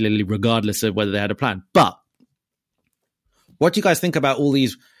more regularly, regardless of whether they had a plan. But what do you guys think about all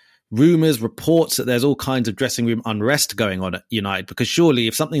these rumours, reports that there's all kinds of dressing room unrest going on at United? Because surely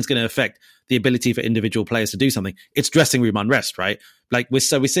if something's going to affect the ability for individual players to do something, it's dressing room unrest, right? Like we're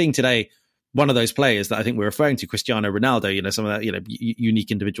seeing today one of those players that I think we're referring to, Cristiano Ronaldo, some of that,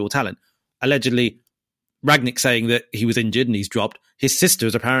 unique individual talent. Allegedly, Rangnick saying that he was injured and he's dropped. His sister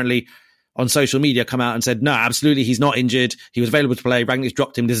has apparently on social media come out and said, no, absolutely, he's not injured. He was available to play. Rangnick's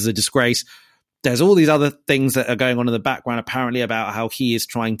dropped him. This is a disgrace. There's all these other things that are going on in the background, apparently, about how he is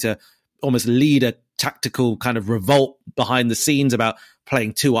trying to almost lead a tactical kind of revolt behind the scenes about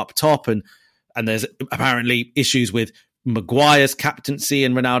playing two up top. And there's apparently issues with Maguire's captaincy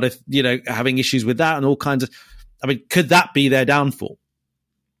and Ronaldo, having issues with that and all kinds of... I mean, could that be their downfall?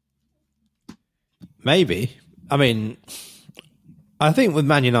 Maybe. I mean, I think with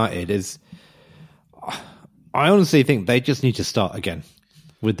Man United I honestly think they just need to start again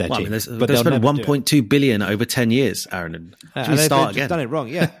with their team. I mean, they've spent 1.2 billion over 10 years, Aaron. And they've done it wrong.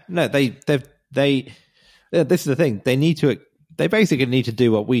 Yeah, no, they. This is the thing. They basically need to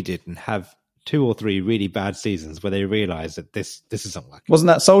do what we did and have 2 or 3 really bad seasons where they realise that this isn't working. Wasn't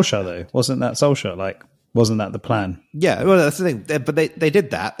that Solskjaer though? Wasn't that the plan? Yeah, well, that's the thing. But they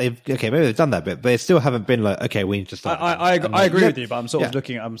did that. Maybe they've done that bit, but they still haven't been like, okay, we need to start. I agree with you, but I'm sort of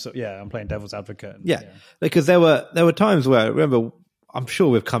looking. I'm playing devil's advocate. Because there were times where, remember, I'm sure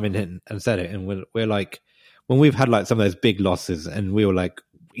we've come in and said it, and we're like, when we've had like some of those big losses, and we were like,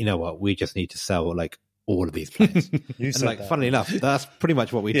 you know what, we just need to sell like all of these players. And like, funnily enough, that's pretty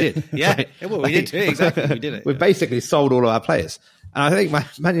much what we did. Yeah, right? Well, we did too. Exactly, we did it. We basically sold all of our players, and I think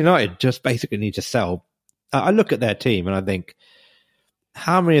Man United just basically need to sell. I look at their team and I think,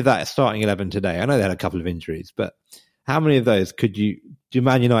 how many of that is starting 11 today? I know they had a couple of injuries, but how many of those do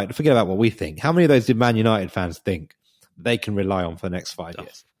Man United, forget about what we think, how many of those do Man United fans think they can rely on for the next 5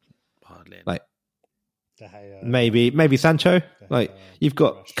 years? Hardly. Like, maybe Sancho. Like, you've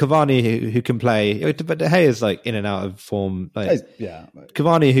got Cavani who can play, but De Gea is like in and out of form. Like,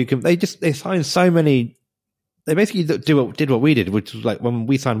 Cavani who can, they signed so many. They basically did what we did, which was like when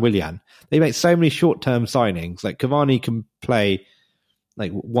we signed Willian. They make so many short-term signings. Like Cavani can play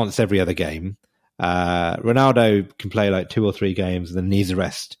like once every other game. Ronaldo can play like 2 or 3 games and then needs a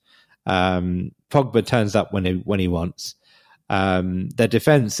rest. Pogba turns up when he wants. Their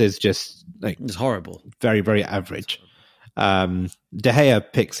defense is just like it's horrible, very very average. De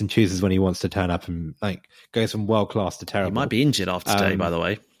Gea picks and chooses when he wants to turn up and like goes from world class to terrible. He might be injured after today, by the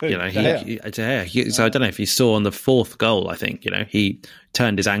way. De Gea. So I don't know if you saw on the 4th goal. I think he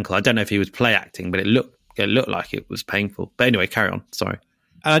turned his ankle. I don't know if he was play acting, but it looked like it was painful. But anyway, carry on. Sorry.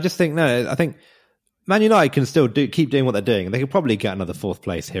 And I just think I think Man United can still keep doing what they're doing. They could probably get another 4th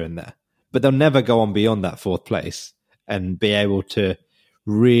place here and there, but they'll never go on beyond that 4th place and be able to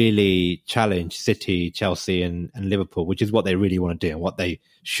really challenge City, Chelsea and Liverpool, which is what they really want to do and what they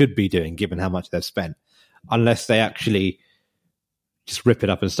should be doing given how much they've spent, unless they actually just rip it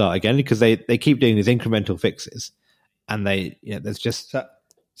up and start again, because they keep doing these incremental fixes and there's just...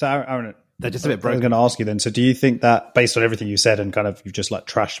 So Aaron, they're just a bit broken. I was going to ask you then, so do you think that based on everything you said and kind of you've just like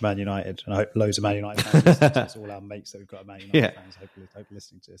trashed Man United, and I hope loads of Man United fans listen to this, all our mates that we've got Man United fans hopefully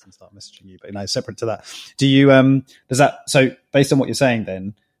listening to this and start messaging you, but separate to that, do you does that, so based on what you're saying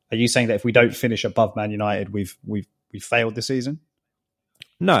then, are you saying that if we don't finish above Man United we've failed this season?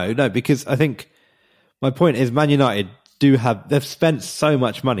 No, because I think my point is Man United they've spent so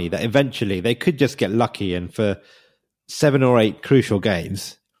much money that eventually they could just get lucky, and for 7 or 8 crucial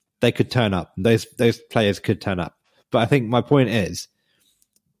games they could turn up. Those players could turn up. But I think my point is,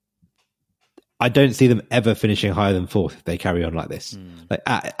 I don't see them ever finishing higher than 4th if they carry on like this. Like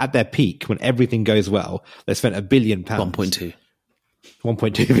at their peak, when everything goes well, they spent £1 billion.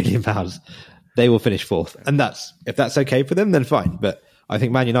 1.2 billion pounds. They will finish 4th. And if that's okay for them, then fine. But I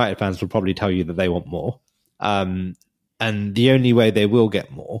think Man United fans will probably tell you that they want more. And the only way they will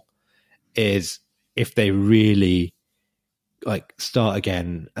get more is if they really like start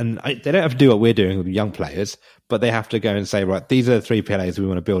again, and they don't have to do what we're doing with young players, but they have to go and say, right, these are the 3 players we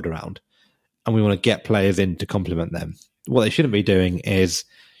want to build around, and we want to get players in to complement them. What they shouldn't be doing is,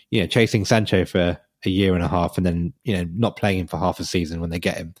 chasing Sancho for a year and a half, and then not playing him for half a season when they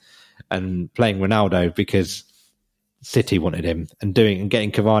get him, and playing Ronaldo because City wanted him, and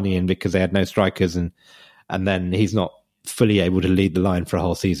getting Cavani in because they had no strikers, and then he's not fully able to lead the line for a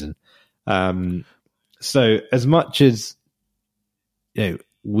whole season. So as much as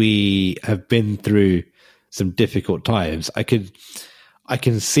we have been through some difficult times, I can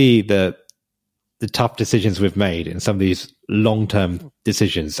see the tough decisions we've made and some of these long-term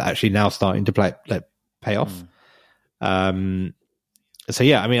decisions actually now starting to pay off. So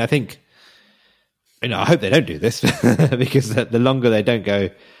yeah, I mean, I think, I hope they don't do this because the longer they don't go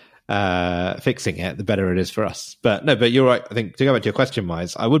fixing it, the better it is for us. But no, but you're right. I think to go back to your question,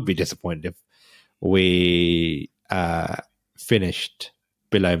 Miles, I would be disappointed if we finished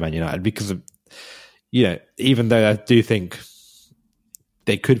below Man United because of, even though I do think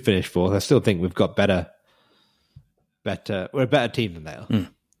they could finish fourth, I still think we've got better. We're a better team than they are.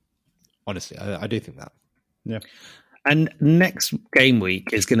 Honestly, I do think that. Yeah. And next game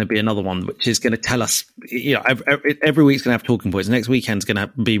week is going to be another one, which is going to tell us, every week's going to have talking points. Next weekend's going to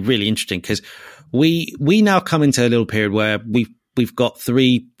be really interesting because we now come into a little period where we've got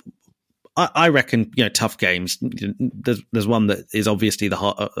three, I reckon, tough games. There's one that is obviously the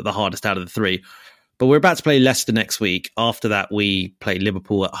hardest out of the three, but we're about to play Leicester next week. After that, we play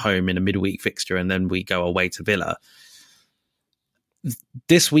Liverpool at home in a midweek fixture, and then we go away to Villa.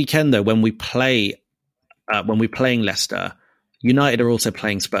 This weekend, though, when we're playing Leicester, United are also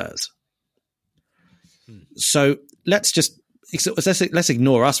playing Spurs. So let's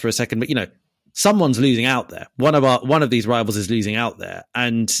ignore us for a second. But someone's losing out there. One of these rivals is losing out there,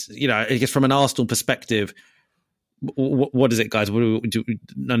 and I guess from an Arsenal perspective, what is it, guys? I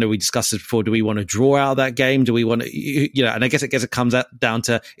know we discussed this before. Do we want to draw out of that game? Do we want to, and I guess it comes down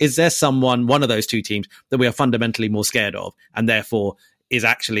to, is there one of those two teams that we are fundamentally more scared of, and therefore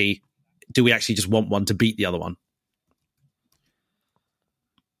do we actually just want one to beat the other one?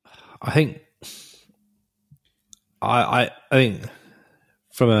 I think I think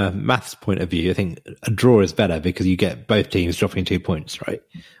from a maths point of view, I think a draw is better because you get both teams dropping 2 points, right?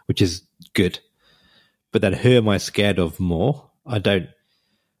 Which is good. But then who am I scared of more?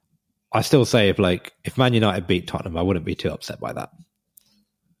 I still say if Man United beat Tottenham, I wouldn't be too upset by that.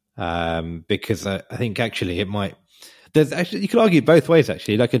 Because I think actually it might, you could argue both ways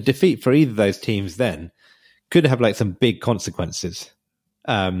actually. Like a defeat for either of those teams then could have some big consequences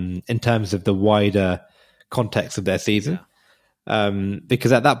in terms of the wider context of their season.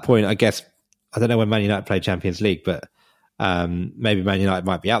 Because at that point, I guess, I don't know when Man United play Champions League, but maybe Man United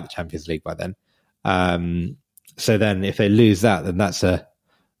might be out of the Champions League by then. So then if they lose that, then that's a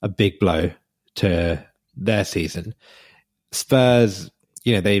big blow to their season. Spurs,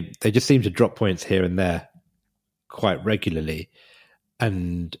 they just seem to drop points here and there quite regularly.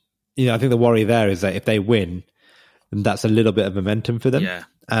 And, I think the worry there is that if they win, then that's a little bit of momentum for them. Yeah.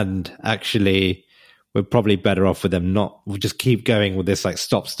 And actually, we're probably better off with them we'll just keep going with this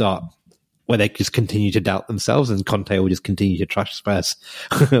stop-start where they just continue to doubt themselves, and Conte will just continue to trash Spurs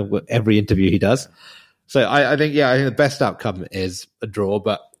every interview he does. So I think the best outcome is a draw,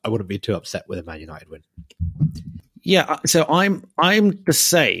 but I wouldn't be too upset with a Man United win. Yeah, so I'm the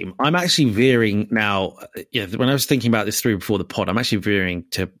same. I'm actually veering now. When I was thinking about this through before the pod, I'm actually veering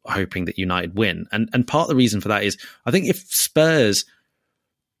to hoping that United win, and part of the reason for that is I think if Spurs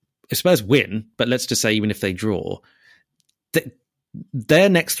win, but let's just say even if they draw, their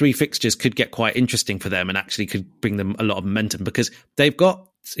next three fixtures could get quite interesting for them and actually could bring them a lot of momentum because they've got,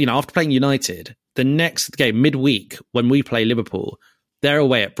 after playing United, the next game midweek when we play Liverpool, they're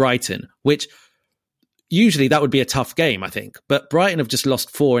away at Brighton, which usually that would be a tough game, I think. But Brighton have just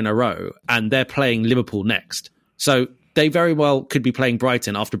lost 4 in a row and they're playing Liverpool next. So they very well could be playing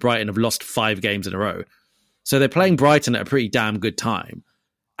Brighton after Brighton have lost 5 games in a row. So they're playing Brighton at a pretty damn good time.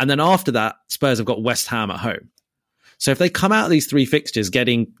 And then after that, Spurs have got West Ham at home. So if they come out of these 3 fixtures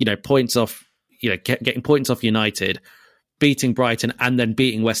getting, points off, getting points off United, beating Brighton and then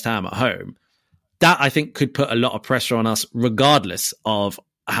beating West Ham at home, that I think could put a lot of pressure on us regardless of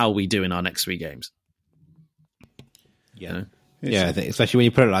how we do in our next 3 games. Yeah. Yeah, I think, especially when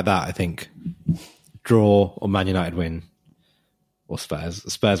you put it like that, I think draw or Man United win or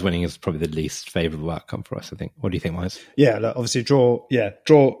Spurs winning is probably the least favourable outcome for us, I think. What do you think, Miles? Yeah, look, obviously draw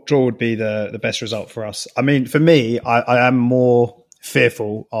would be the best result for us. I mean, for me, I am more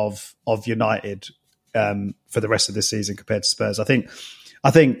fearful of United for the rest of this season compared to Spurs. I think,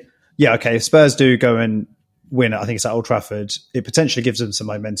 if Spurs do go and win, I think it's at Old Trafford, it potentially gives them some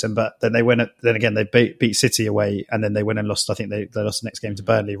momentum, but then they win it. Then again, they beat City away, and then they win and lost. I think they lost the next game to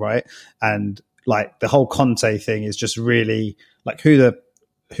Burnley, right? And the whole Conte thing is just really who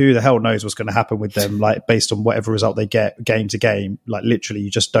the hell knows what's going to happen with them, based on whatever result they get game to game. Literally,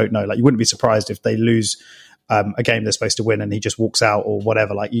 you just don't know. You wouldn't be surprised if they lose a game they're supposed to win and he just walks out or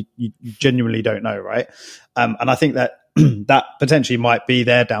whatever. You genuinely don't know, right? And I think that that potentially might be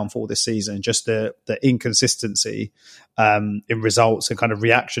their downfall this season, just the inconsistency in results and kind of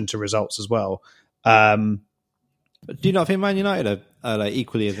reaction to results as well. Do you not think Man United are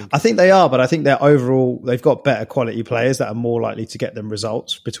equally as I think they are, but I think they've got better quality players that are more likely to get them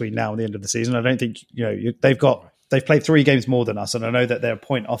results between now and the end of the season. I don't think they've got they've played 3 games more than us, and I know that they're a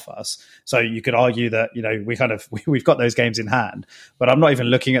point off us. So you could argue that, you know, we've got those games in hand, but I'm not even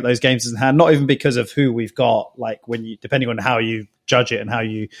looking at those games in hand, not even because of who we've got. Like depending on how you judge it and how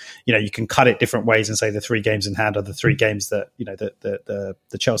you can cut it different ways and say the 3 games in hand are the 3 games that, you know, the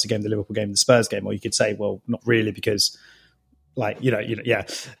Chelsea game, the Liverpool game, the Spurs game, or you could say, well, not really, because like, yeah,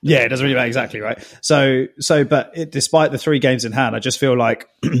 it doesn't really matter exactly, right? So, but despite the 3 games in hand, I just feel like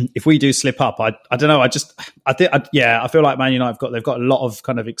if we do slip up, I don't know. I feel like Man United they've got a lot of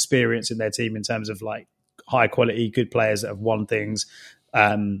kind of experience in their team in terms of like high quality, good players that have won things,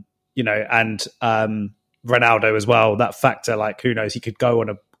 and Ronaldo as well. That factor, like, who knows, he could go on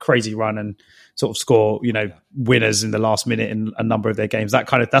a crazy run and sort of score, you know, winners in the last minute in a number of their games.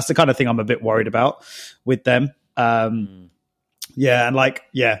 That's the kind of thing I'm a bit worried about with them. Yeah, and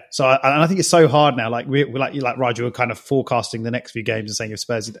so I think it's so hard now. Like we're like Roger, we're kind of forecasting the next few games and saying if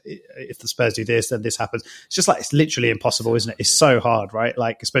the Spurs do this, then this happens. It's just like, it's literally impossible, isn't it? It's so hard, right?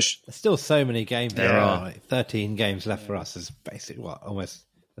 Like, especially there's still so many games. There are like 13 games left for us. Is basically almost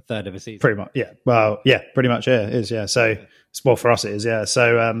a third of a season. Pretty much, yeah. Well, yeah, pretty much, yeah, it is, yeah. So, well, for us it is, yeah.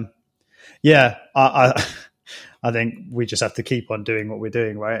 So, I think we just have to keep on doing what we're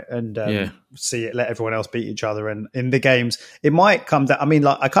doing, right? And let everyone else beat each other. And in the games, it might come down. I mean,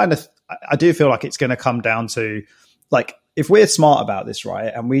 like, I do feel like it's going to come down to, like, if we're smart about this,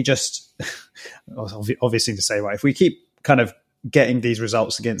 right? And we just, obviously to say, right, if we keep kind of getting these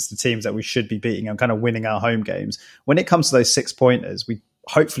results against the teams that we should be beating and kind of winning our home games, when it comes to those 6-pointers, we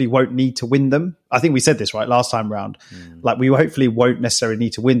hopefully won't need to win them. I think we said this, right, last time round. Like, we hopefully won't necessarily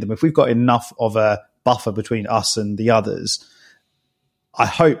need to win them. If we've got enough of a buffer between us and the others, I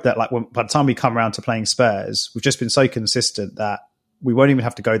hope that, like, by the time we come around to playing Spurs, we've just been so consistent that we won't even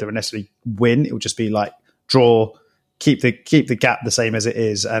have to go there and necessarily win. It will just be like draw, keep the gap the same as it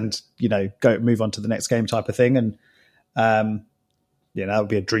is, and, you know, move on to the next game type of thing. And that would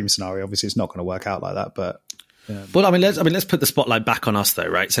be a dream scenario. Obviously, it's not going to work out like that, but. Well, let's put the spotlight back on us, though,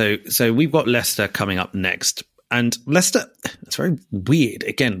 right? So we've got Leicester coming up next, and Leicester, it's very weird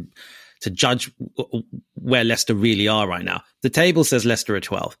again to judge where Leicester really are right now. The table says Leicester are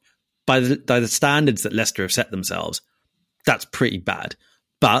 12th. By the standards that Leicester have set themselves, that's pretty bad.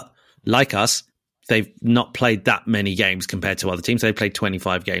 But like us, they've not played that many games compared to other teams. They've played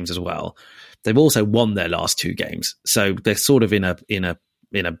 25 games as well. They've also won their last 2 games, so they're sort of in a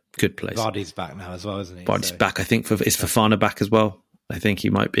good place. Vardy's back now as well, isn't he? Vardy's back. I think is Fofana back as well. I think he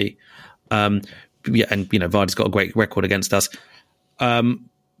might be. And Vardy's got a great record against us.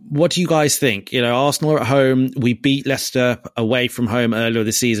 What do you guys think? You know, Arsenal are at home. We beat Leicester away from home earlier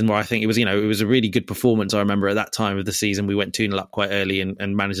this season, where I think it was a really good performance. I remember at that time of the season, we went 2-0 up quite early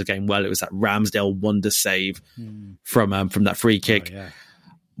and managed the game well. It was that Ramsdale wonder save from that free kick. Oh, yeah.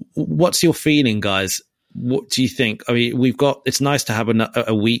 What's your feeling, guys? What do you think? I mean, it's nice to have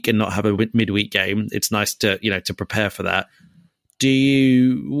a week and not have a midweek game. It's nice to prepare for that.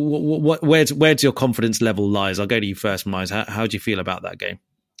 Where's your confidence level lies? I'll go to you first, Miles. How do you feel about that game?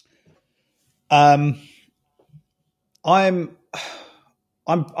 I'm to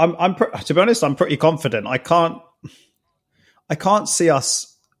be honest, I'm pretty confident. I can't see us.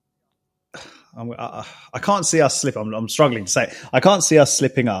 I can't see us slip. I'm struggling to say. I can't see us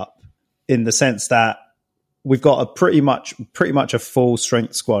slipping up, in the sense that we've got a pretty much a full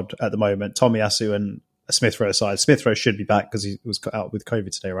strength squad at the moment. Tomiyasu and Smith Rowe aside. Smith Rowe should be back because he was out with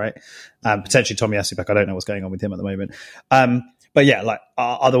COVID today, right? Potentially Tomiyasu back. I don't know what's going on with him at the moment. But yeah, like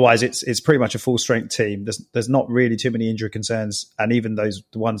otherwise, it's pretty much a full strength team. There's not really too many injury concerns, and even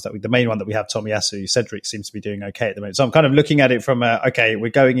the main one that we have, Tomiyasu, Cedric seems to be doing okay at the moment. So I'm kind of looking at it from we're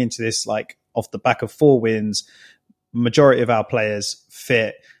going into this like off the back of 4 wins, majority of our players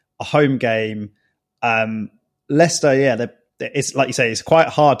fit, a home game. Leicester, yeah, it's like you say, it's quite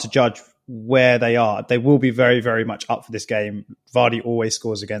hard to judge where they are. They will be very, very much up for this game. Vardy always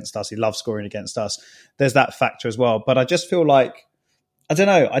scores against us. He loves scoring against us. There's that factor as well. But I just feel like, I don't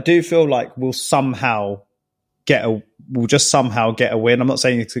know, I do feel like we'll just somehow get a win. I'm not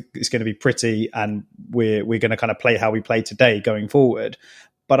saying it's going to be pretty and we're going to kind of play how we play today going forward.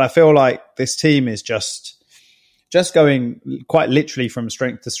 But I feel like this team is just going quite literally from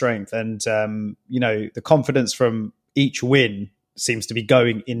strength to strength. And, the confidence from each win seems to be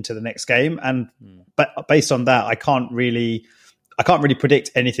going into the next game. And but based on that, I can't really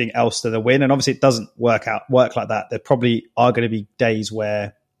predict anything else than a win. And obviously it doesn't work like that. There probably are going to be days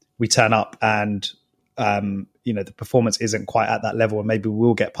where we turn up and, the performance isn't quite at that level and maybe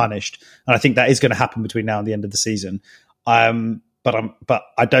we'll get punished. And I think that is going to happen between now and the end of the season. But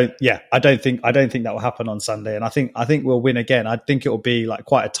I don't think that will happen on Sunday. And I think we'll win again. I think it will be like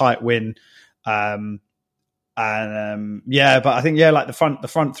quite a tight win. And but I think like the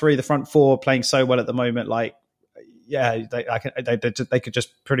front three, the front four playing so well at the moment. Like, they could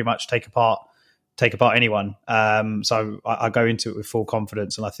just pretty much take apart anyone. So I go into it with full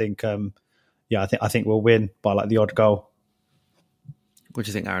confidence, and I think I think we'll win by like the odd goal. What do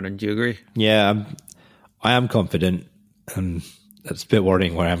you think, Aaron? And do you agree? Yeah, I am confident. That's a bit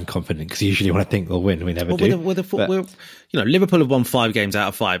worrying where I'm confident, because usually when I think we'll win, we never do. Liverpool have won 5 games out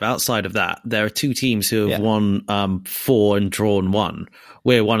of 5. Outside of that, there are 2 teams who have won 4 and drawn 1.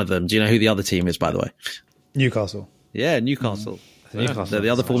 We're one of them. Do you know who the other team is, by the way? Newcastle. Yeah, Newcastle. They're the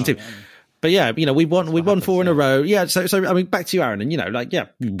other form team. But yeah, we won 4 in a row. Yeah, so I mean, back to you, Aaron, and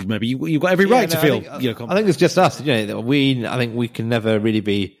maybe you got every right to feel. I think it's just us. I think we can never really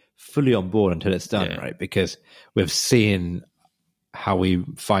be fully on board until it's done, right? Because we've seen how we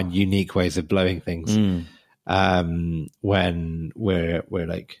find unique ways of blowing things when we're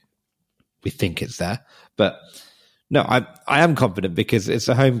like, we think it's there. But no, I am confident because it's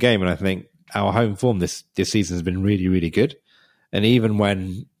a home game, and I think our home form this season has been really, really good. And even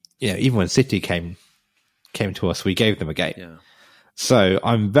when City came to us, we gave them a game. Yeah. So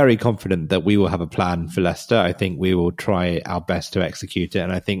I'm very confident that we will have a plan for Leicester. I think we will try our best to execute it.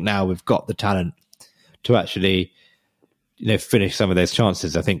 And I think now we've got the talent to actually, finish some of those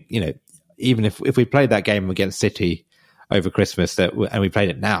chances. I think, even if we played that game against City over Christmas and we played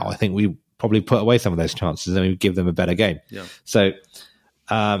it now, I think we probably put away some of those chances and we would give them a better game. Yeah. So,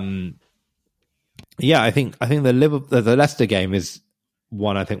 I think the Leicester game is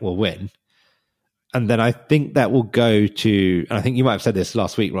one I think we'll win. And then I think that will go to, and I think you might have said this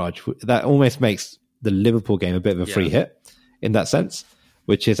last week, Raj, that almost makes the Liverpool game a bit of a free hit in that sense,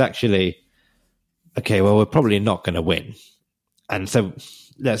 which is actually, okay, well, we're probably not going to win. And so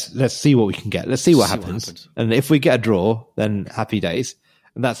let's see what we can get. Let's see what happens. And if we get a draw, then happy days.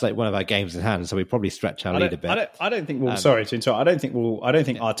 And that's like one of our games in hand, so we probably stretch our lead a bit. I don't think we'll. Sorry to interrupt. I don't think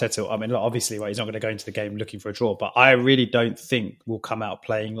Arteta. I mean, look, obviously, he's not going to go into the game looking for a draw, but I really don't think we'll come out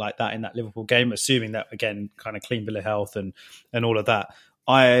playing like that in that Liverpool game. Assuming that, again, kind of clean bill of health and all of that.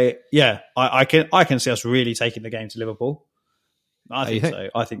 I can see us really taking the game to Liverpool. I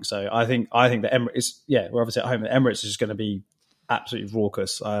think so. I think the Emirates. Yeah, we're obviously at home. The Emirates is just going to be absolutely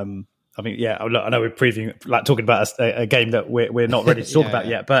raucous. I mean, look, I know we're previewing, like talking about a game that we're not ready to talk about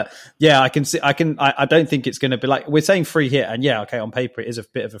yet, but I can see, I don't think it's going to be like, we're saying free hit, and on paper it is a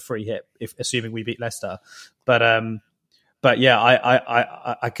bit of a free hit, if assuming we beat Leicester, but I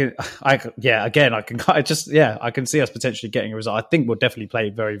can see us potentially getting a result. I think we'll definitely play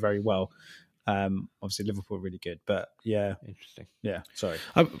very, very well. Obviously Liverpool are really good, but interesting. Yeah, sorry.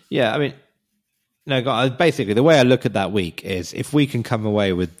 I mean, no, basically the way I look at that week is if we can come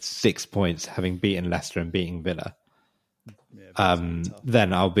away with 6 points, having beaten Leicester and beating Villa, then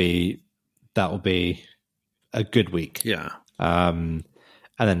that will be a good week. Yeah. And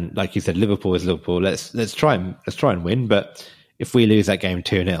then, like you said, Liverpool is Liverpool. Let's try and win. But if we lose that game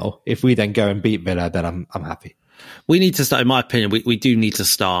 2-0, if we then go and beat Villa, then I'm happy. We need to start, in my opinion, we do need to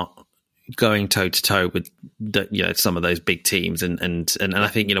start going toe to toe with some of those big teams, and I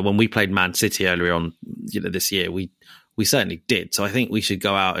think when we played Man City earlier on this year, we certainly did. So I think we should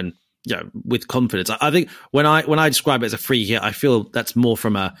go out and with confidence. I think when I describe it as a free hit, I feel that's more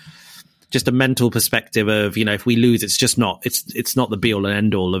from just a mental perspective of if we lose, it's not the be all and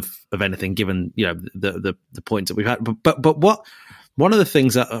end all of anything, given the points that we've had. But one of the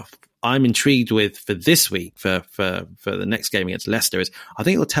things that I'm intrigued with for this week, for the next game against Leicester, is I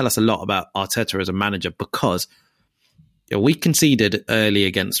think it will tell us a lot about Arteta as a manager, because we conceded early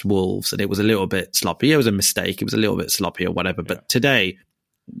against Wolves and it was a little bit sloppy. It was a mistake. It was a little bit sloppy or whatever. But today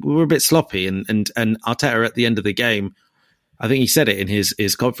we were a bit sloppy, and Arteta at the end of the game, I think he said it in his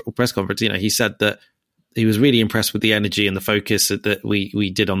press conference. He said that he was really impressed with the energy and the focus that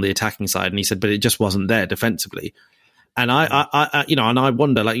we did on the attacking side, and he said, but it just wasn't there defensively. And I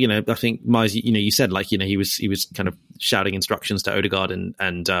wonder, I think Miles, you said, he was kind of shouting instructions to Odegaard and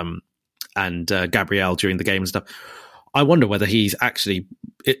Gabriel during the game and stuff. I wonder whether he's actually,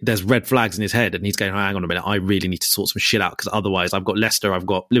 there's red flags in his head and he's going, hang on a minute, I really need to sort some shit out, because otherwise I've got Leicester, I've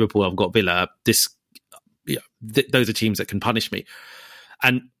got Liverpool, I've got Villa. Those are teams that can punish me.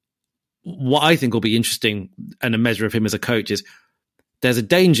 And what I think will be interesting and a measure of him as a coach is there's a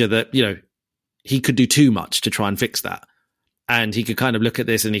danger that, he could do too much to try and fix that. And he could kind of look at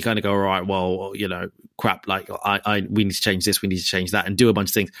this and he kind of go, all right, well, crap, we need to change this, we need to change that, and do a bunch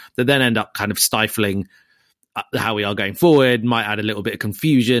of things that then end up kind of stifling how we are going forward, might add a little bit of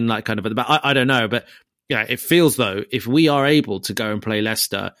confusion, at the back. I don't know. But it feels though, if we are able to go and play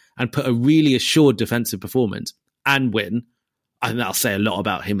Leicester and put a really assured defensive performance and win, I think that'll say a lot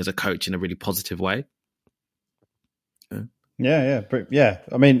about him as a coach in a really positive way. Yeah.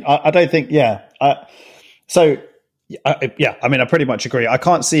 I mean, I don't think. I mean, I pretty much agree. I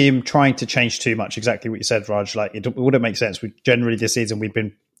can't see him trying to change too much. Exactly what you said, Raj. Like, it wouldn't make sense. We generally this season we've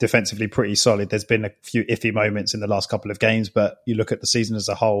been defensively pretty solid. There's been a few iffy moments in the last couple of games, but you look at the season as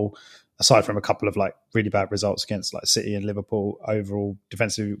a whole, aside from a couple of like really bad results against like City and Liverpool, overall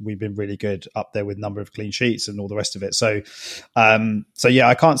defensively we've been really good, up there with number of clean sheets and all the rest of it. So yeah,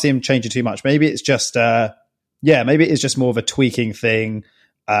 I can't see him changing too much. Maybe it's just maybe it's just more of a tweaking thing.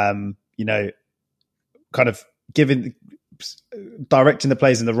 Kind of directing the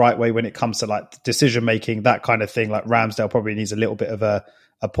players in the right way when it comes to like decision making, that kind of thing. Like Ramsdale probably needs a little bit of a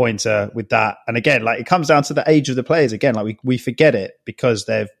pointer with that. And again, like it comes down to the age of the players. Again, like we forget it because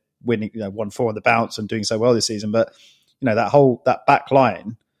they've winning, 1-4 on the bounce and doing so well this season. But that back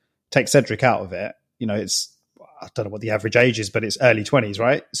line, take Cedric out of it. It's, I don't know what the average age is, but it's early 20s,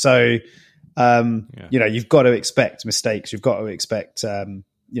 right? So you've got to expect mistakes. You've got to expect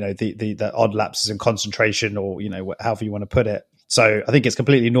the odd lapses in concentration, or however you want to put it. So I think it's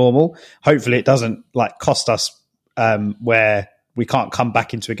completely normal. Hopefully it doesn't like cost us where we can't come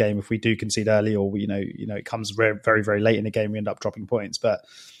back into a game if we do concede early, or it comes very, very, very late in the game, we end up dropping points. But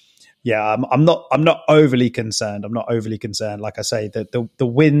yeah, I'm not overly concerned. Like I say, the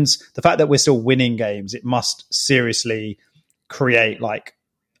wins, the fact that we're still winning games, it must seriously create like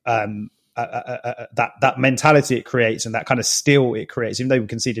that mentality it creates, and that kind of steel it creates. Even though we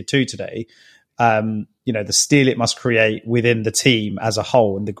conceded 2 today, the steel it must create within the team as a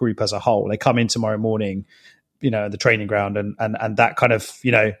whole and the group as a whole. They come in tomorrow morning, the training ground, and that kind of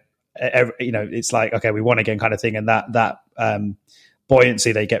it's like, okay, we won again kind of thing, and that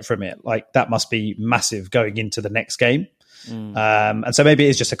buoyancy they get from it, like that must be massive going into the next game. And so maybe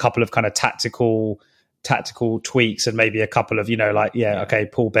it's just a couple of kind of tactical tweaks, and maybe a couple of okay,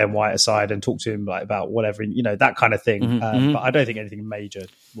 pull Ben White aside and talk to him like about whatever, that kind of thing. But I don't think anything major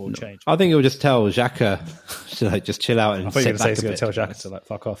will change. I think he'll just tell Xhaka to like just chill out and I thought you were going to say he's going to tell Xhaka to like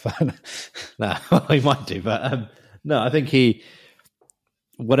fuck off. No, he might do, but no, I think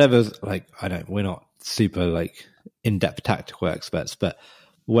whatever's like, we're not super like in-depth tactical experts, but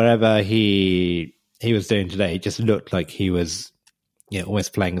whatever he was doing today, it just looked like he was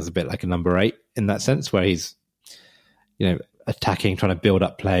almost playing as a bit like a number 8 in that sense, where he's attacking, trying to build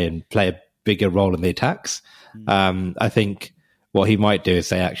up play and play a bigger role in the attacks. I think what he might do is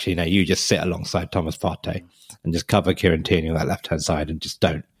say, actually, no, you just sit alongside Thomas Partey and just cover Kieran Tierney on that left-hand side and just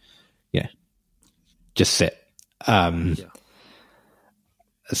don't, just sit.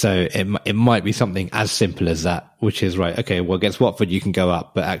 So it might be something as simple as that, which is right. Okay, well, against Watford you can go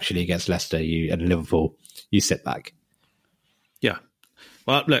up, but actually against Leicester and Liverpool you sit back. Yeah.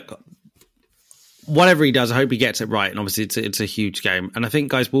 Well, look, whatever he does, I hope he gets it right. And obviously, it's a huge game. And I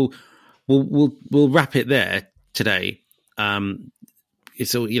think, guys, we'll wrap it there today.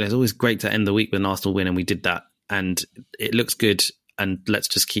 It's always great to end the week with an Arsenal win, and we did that, and it looks good. And let's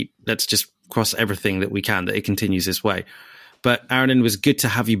just cross everything that we can that it continues this way. But Aaron, it was good to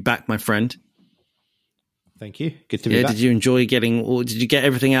have you back, my friend. Thank you. Good to be back. Did you enjoy did you get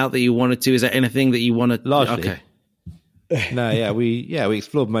everything out that you wanted to? Is there anything that you wanted? Largely. Okay. No, yeah, we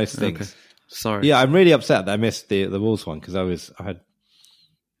explored most things. Okay. Sorry. Yeah, I'm really upset that I missed the Wolves one, because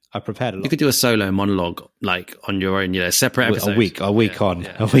I prepared a lot. You could do a solo monologue like on your own, separate episode. A week on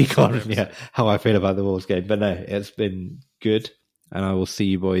how I feel about the Wolves game. But no, it's been good, and I will see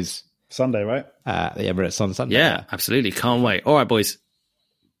you boys Sunday, right? The Emirates on Sunday. Yeah, absolutely. Can't wait. All right, boys.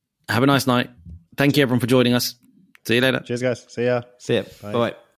 Have a nice night. Thank you, everyone, for joining us. See you later. Cheers, guys. See ya. See ya. Bye.